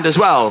a band as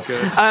well.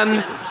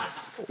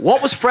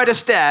 What was Fred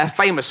Astaire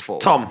famous for?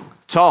 Tom.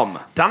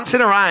 Dancing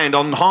around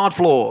on hard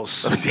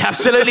floors.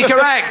 Absolutely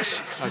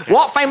correct. Okay.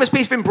 What famous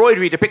piece of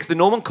embroidery depicts the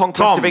Norman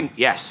conquest of England?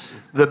 Yes.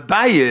 The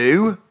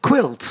Bayou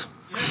quilt.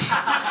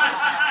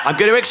 I'm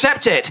going to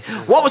accept it.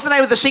 What was the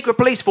name of the secret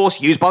police force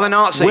used by the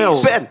Nazis?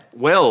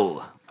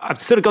 Will. I've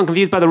sort of gone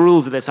confused by the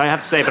rules of this, I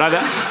have to say, but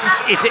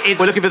it's...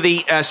 We're looking for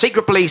the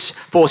secret police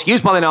force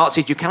used by the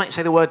Nazis. You cannot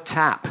say the word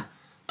tap.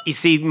 You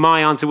see,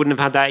 my answer wouldn't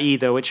have had that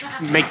either, which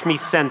makes me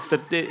sense that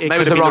it could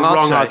have been the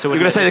wrong answer. You were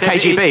going to say the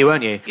KGB,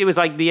 weren't you? It was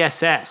like the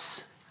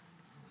SS.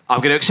 I'm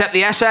going to accept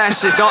the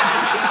SS. It's not...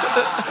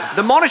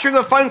 The monitoring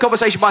of a phone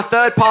conversation by a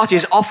third party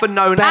is often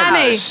known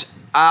as...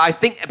 I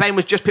think Ben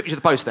was just pictured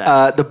the post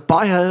there. The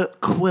bio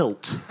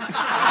quilt.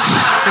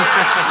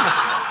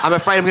 I'm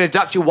afraid I'm going to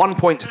deduct you 1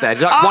 point there.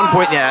 Deduct 1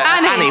 point there.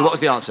 Annie, what was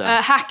the answer?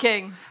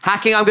 Hacking.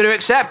 Hacking, I'm going to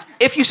accept.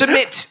 If you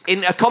submit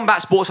in a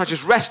combat sport such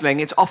as wrestling,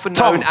 it's often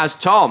known as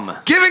Tom.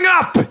 Giving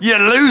up, you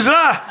loser!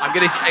 I'm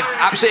going to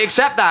absolutely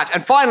accept that.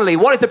 And finally,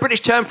 what is the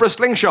British term for a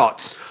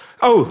slingshot?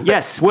 Oh,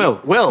 yes,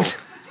 Will.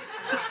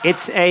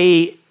 It's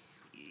a...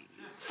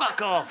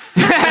 Fuck off.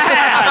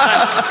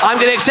 I'm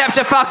going to accept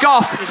a fuck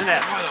off. Isn't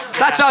it?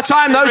 That's our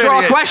time. Those were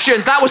our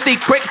questions. That was the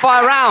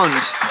quickfire round.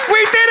 We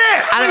did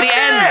it! And at the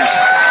end...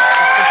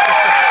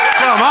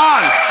 Come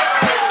on!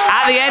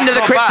 At the end of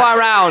the quickfire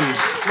round...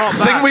 I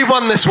think we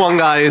won this one,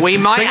 guys. We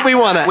might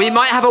won it. We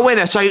might have a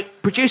winner. So,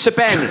 producer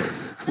Ben,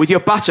 with your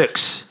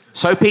buttocks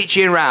so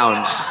peachy and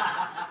round,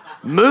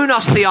 moon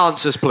us the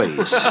answers,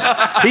 please.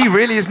 He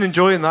really isn't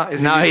enjoying that, is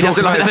he? No, he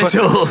doesn't like that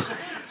at all.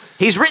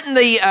 He's written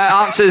the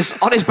answers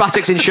on his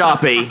buttocks in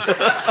Sharpie.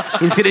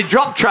 He's going to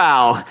drop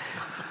trowel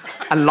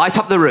and light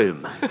up the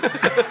room.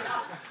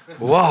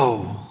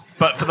 Whoa.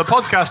 But for the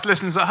podcast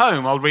listeners at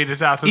home, I'll read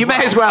it out as You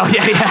may as well,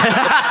 yeah.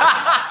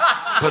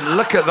 But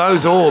look at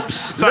those orbs.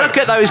 So, Look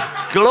at those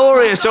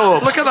glorious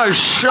orbs. Look at those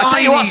shiny, tell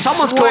you what,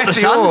 someone's caught the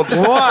sweaty sun. orbs.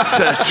 What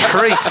a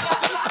treat.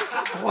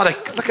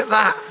 Look at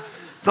that.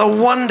 The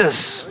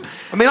wonders.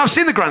 I mean, I've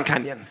seen the Grand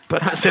Canyon,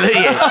 but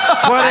Absolutely.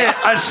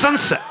 at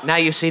sunset. Now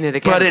you've seen it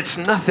again. But it's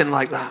nothing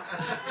like that.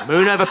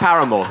 Moon over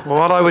Paramore.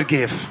 What I would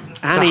give.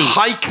 Annie. To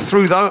hike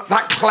through that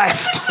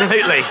cleft.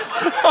 Absolutely.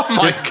 Oh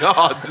my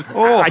God.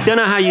 Oh. I don't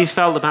know how you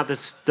felt about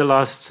this the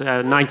last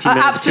 90 minutes, 2 hours. I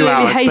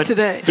absolutely hated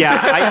but it.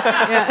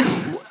 Yeah.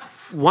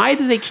 Why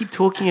do they keep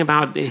talking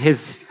about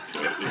his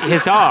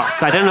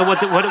arse? I don't know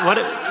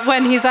what.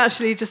 When he's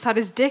actually just had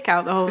his dick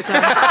out the whole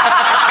time.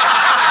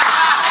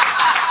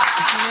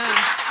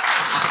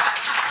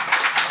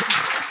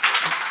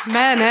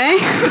 Men, eh?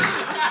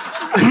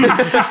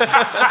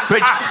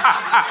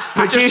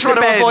 Producer Trying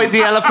to Ben. avoid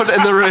the elephant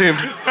in the room.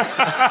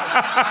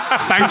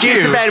 thank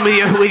Producer you. Ben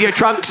with your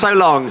trunk so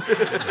long.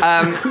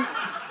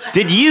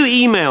 Did you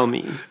email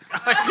me?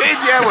 I did,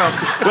 yeah, Will.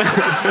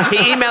 He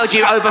emailed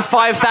you over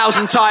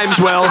 5,000 times,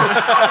 Will.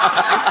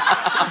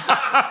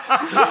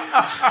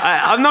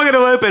 I'm not going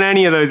to open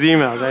any of those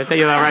emails. I tell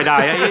you that right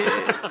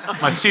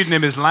now. My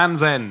pseudonym is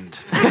Land's End.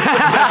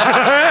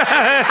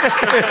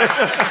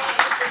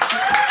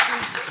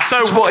 So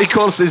That's what he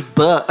calls his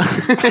butt.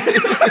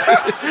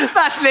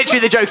 That's literally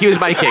the joke he was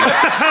making.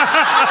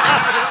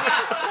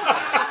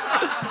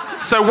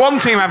 So one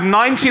team have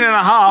 19 and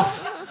a half.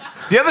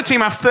 The other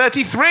team have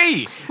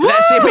 33.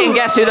 Let's see if we can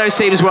guess who those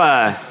teams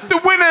were. The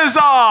winners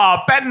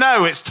are... Bet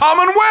no, it's Tom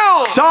and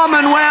Will. Tom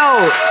and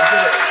Will.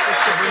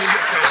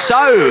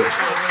 So,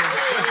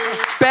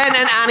 Ben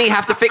and Annie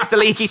have to fix the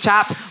leaky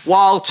tap,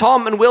 while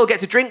Tom and Will get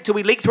to drink till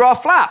we leak through our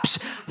flaps.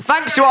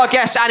 Thanks to our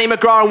guests Annie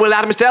McGrath and Will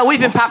Adamsdale. We've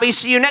been Pappy.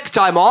 See you next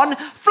time on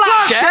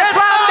Flatshare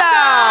Slamdown.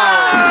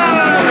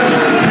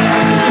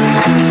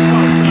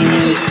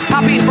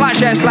 Pappy's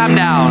Flatshare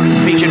Slamdown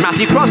featured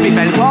Matthew Crosby,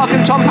 Ben Clark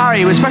and Tom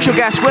Parry with special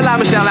guests Will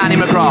Adamsdale and Annie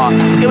McGrath.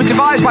 It was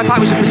devised by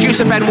Pappy's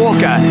producer Ben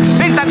Walker.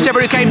 Big thanks to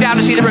everyone who came down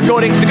to see the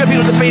recordings, to the good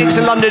people at the Phoenix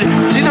in London,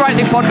 to Do the Right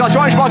Thing podcast, to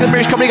Orange Mark and the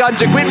British Comedy Guide,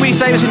 to Gwyn Reese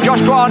Davis and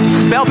Josh Grant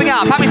for helping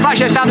out. Pappy's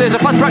Flatshare Slamdown is a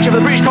fun production of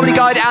the British Comedy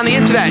Guide and the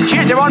internet.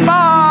 Cheers everyone,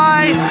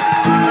 bye!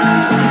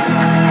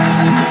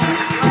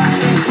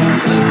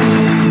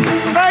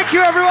 Thank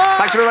you, everyone.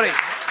 Thanks everybody.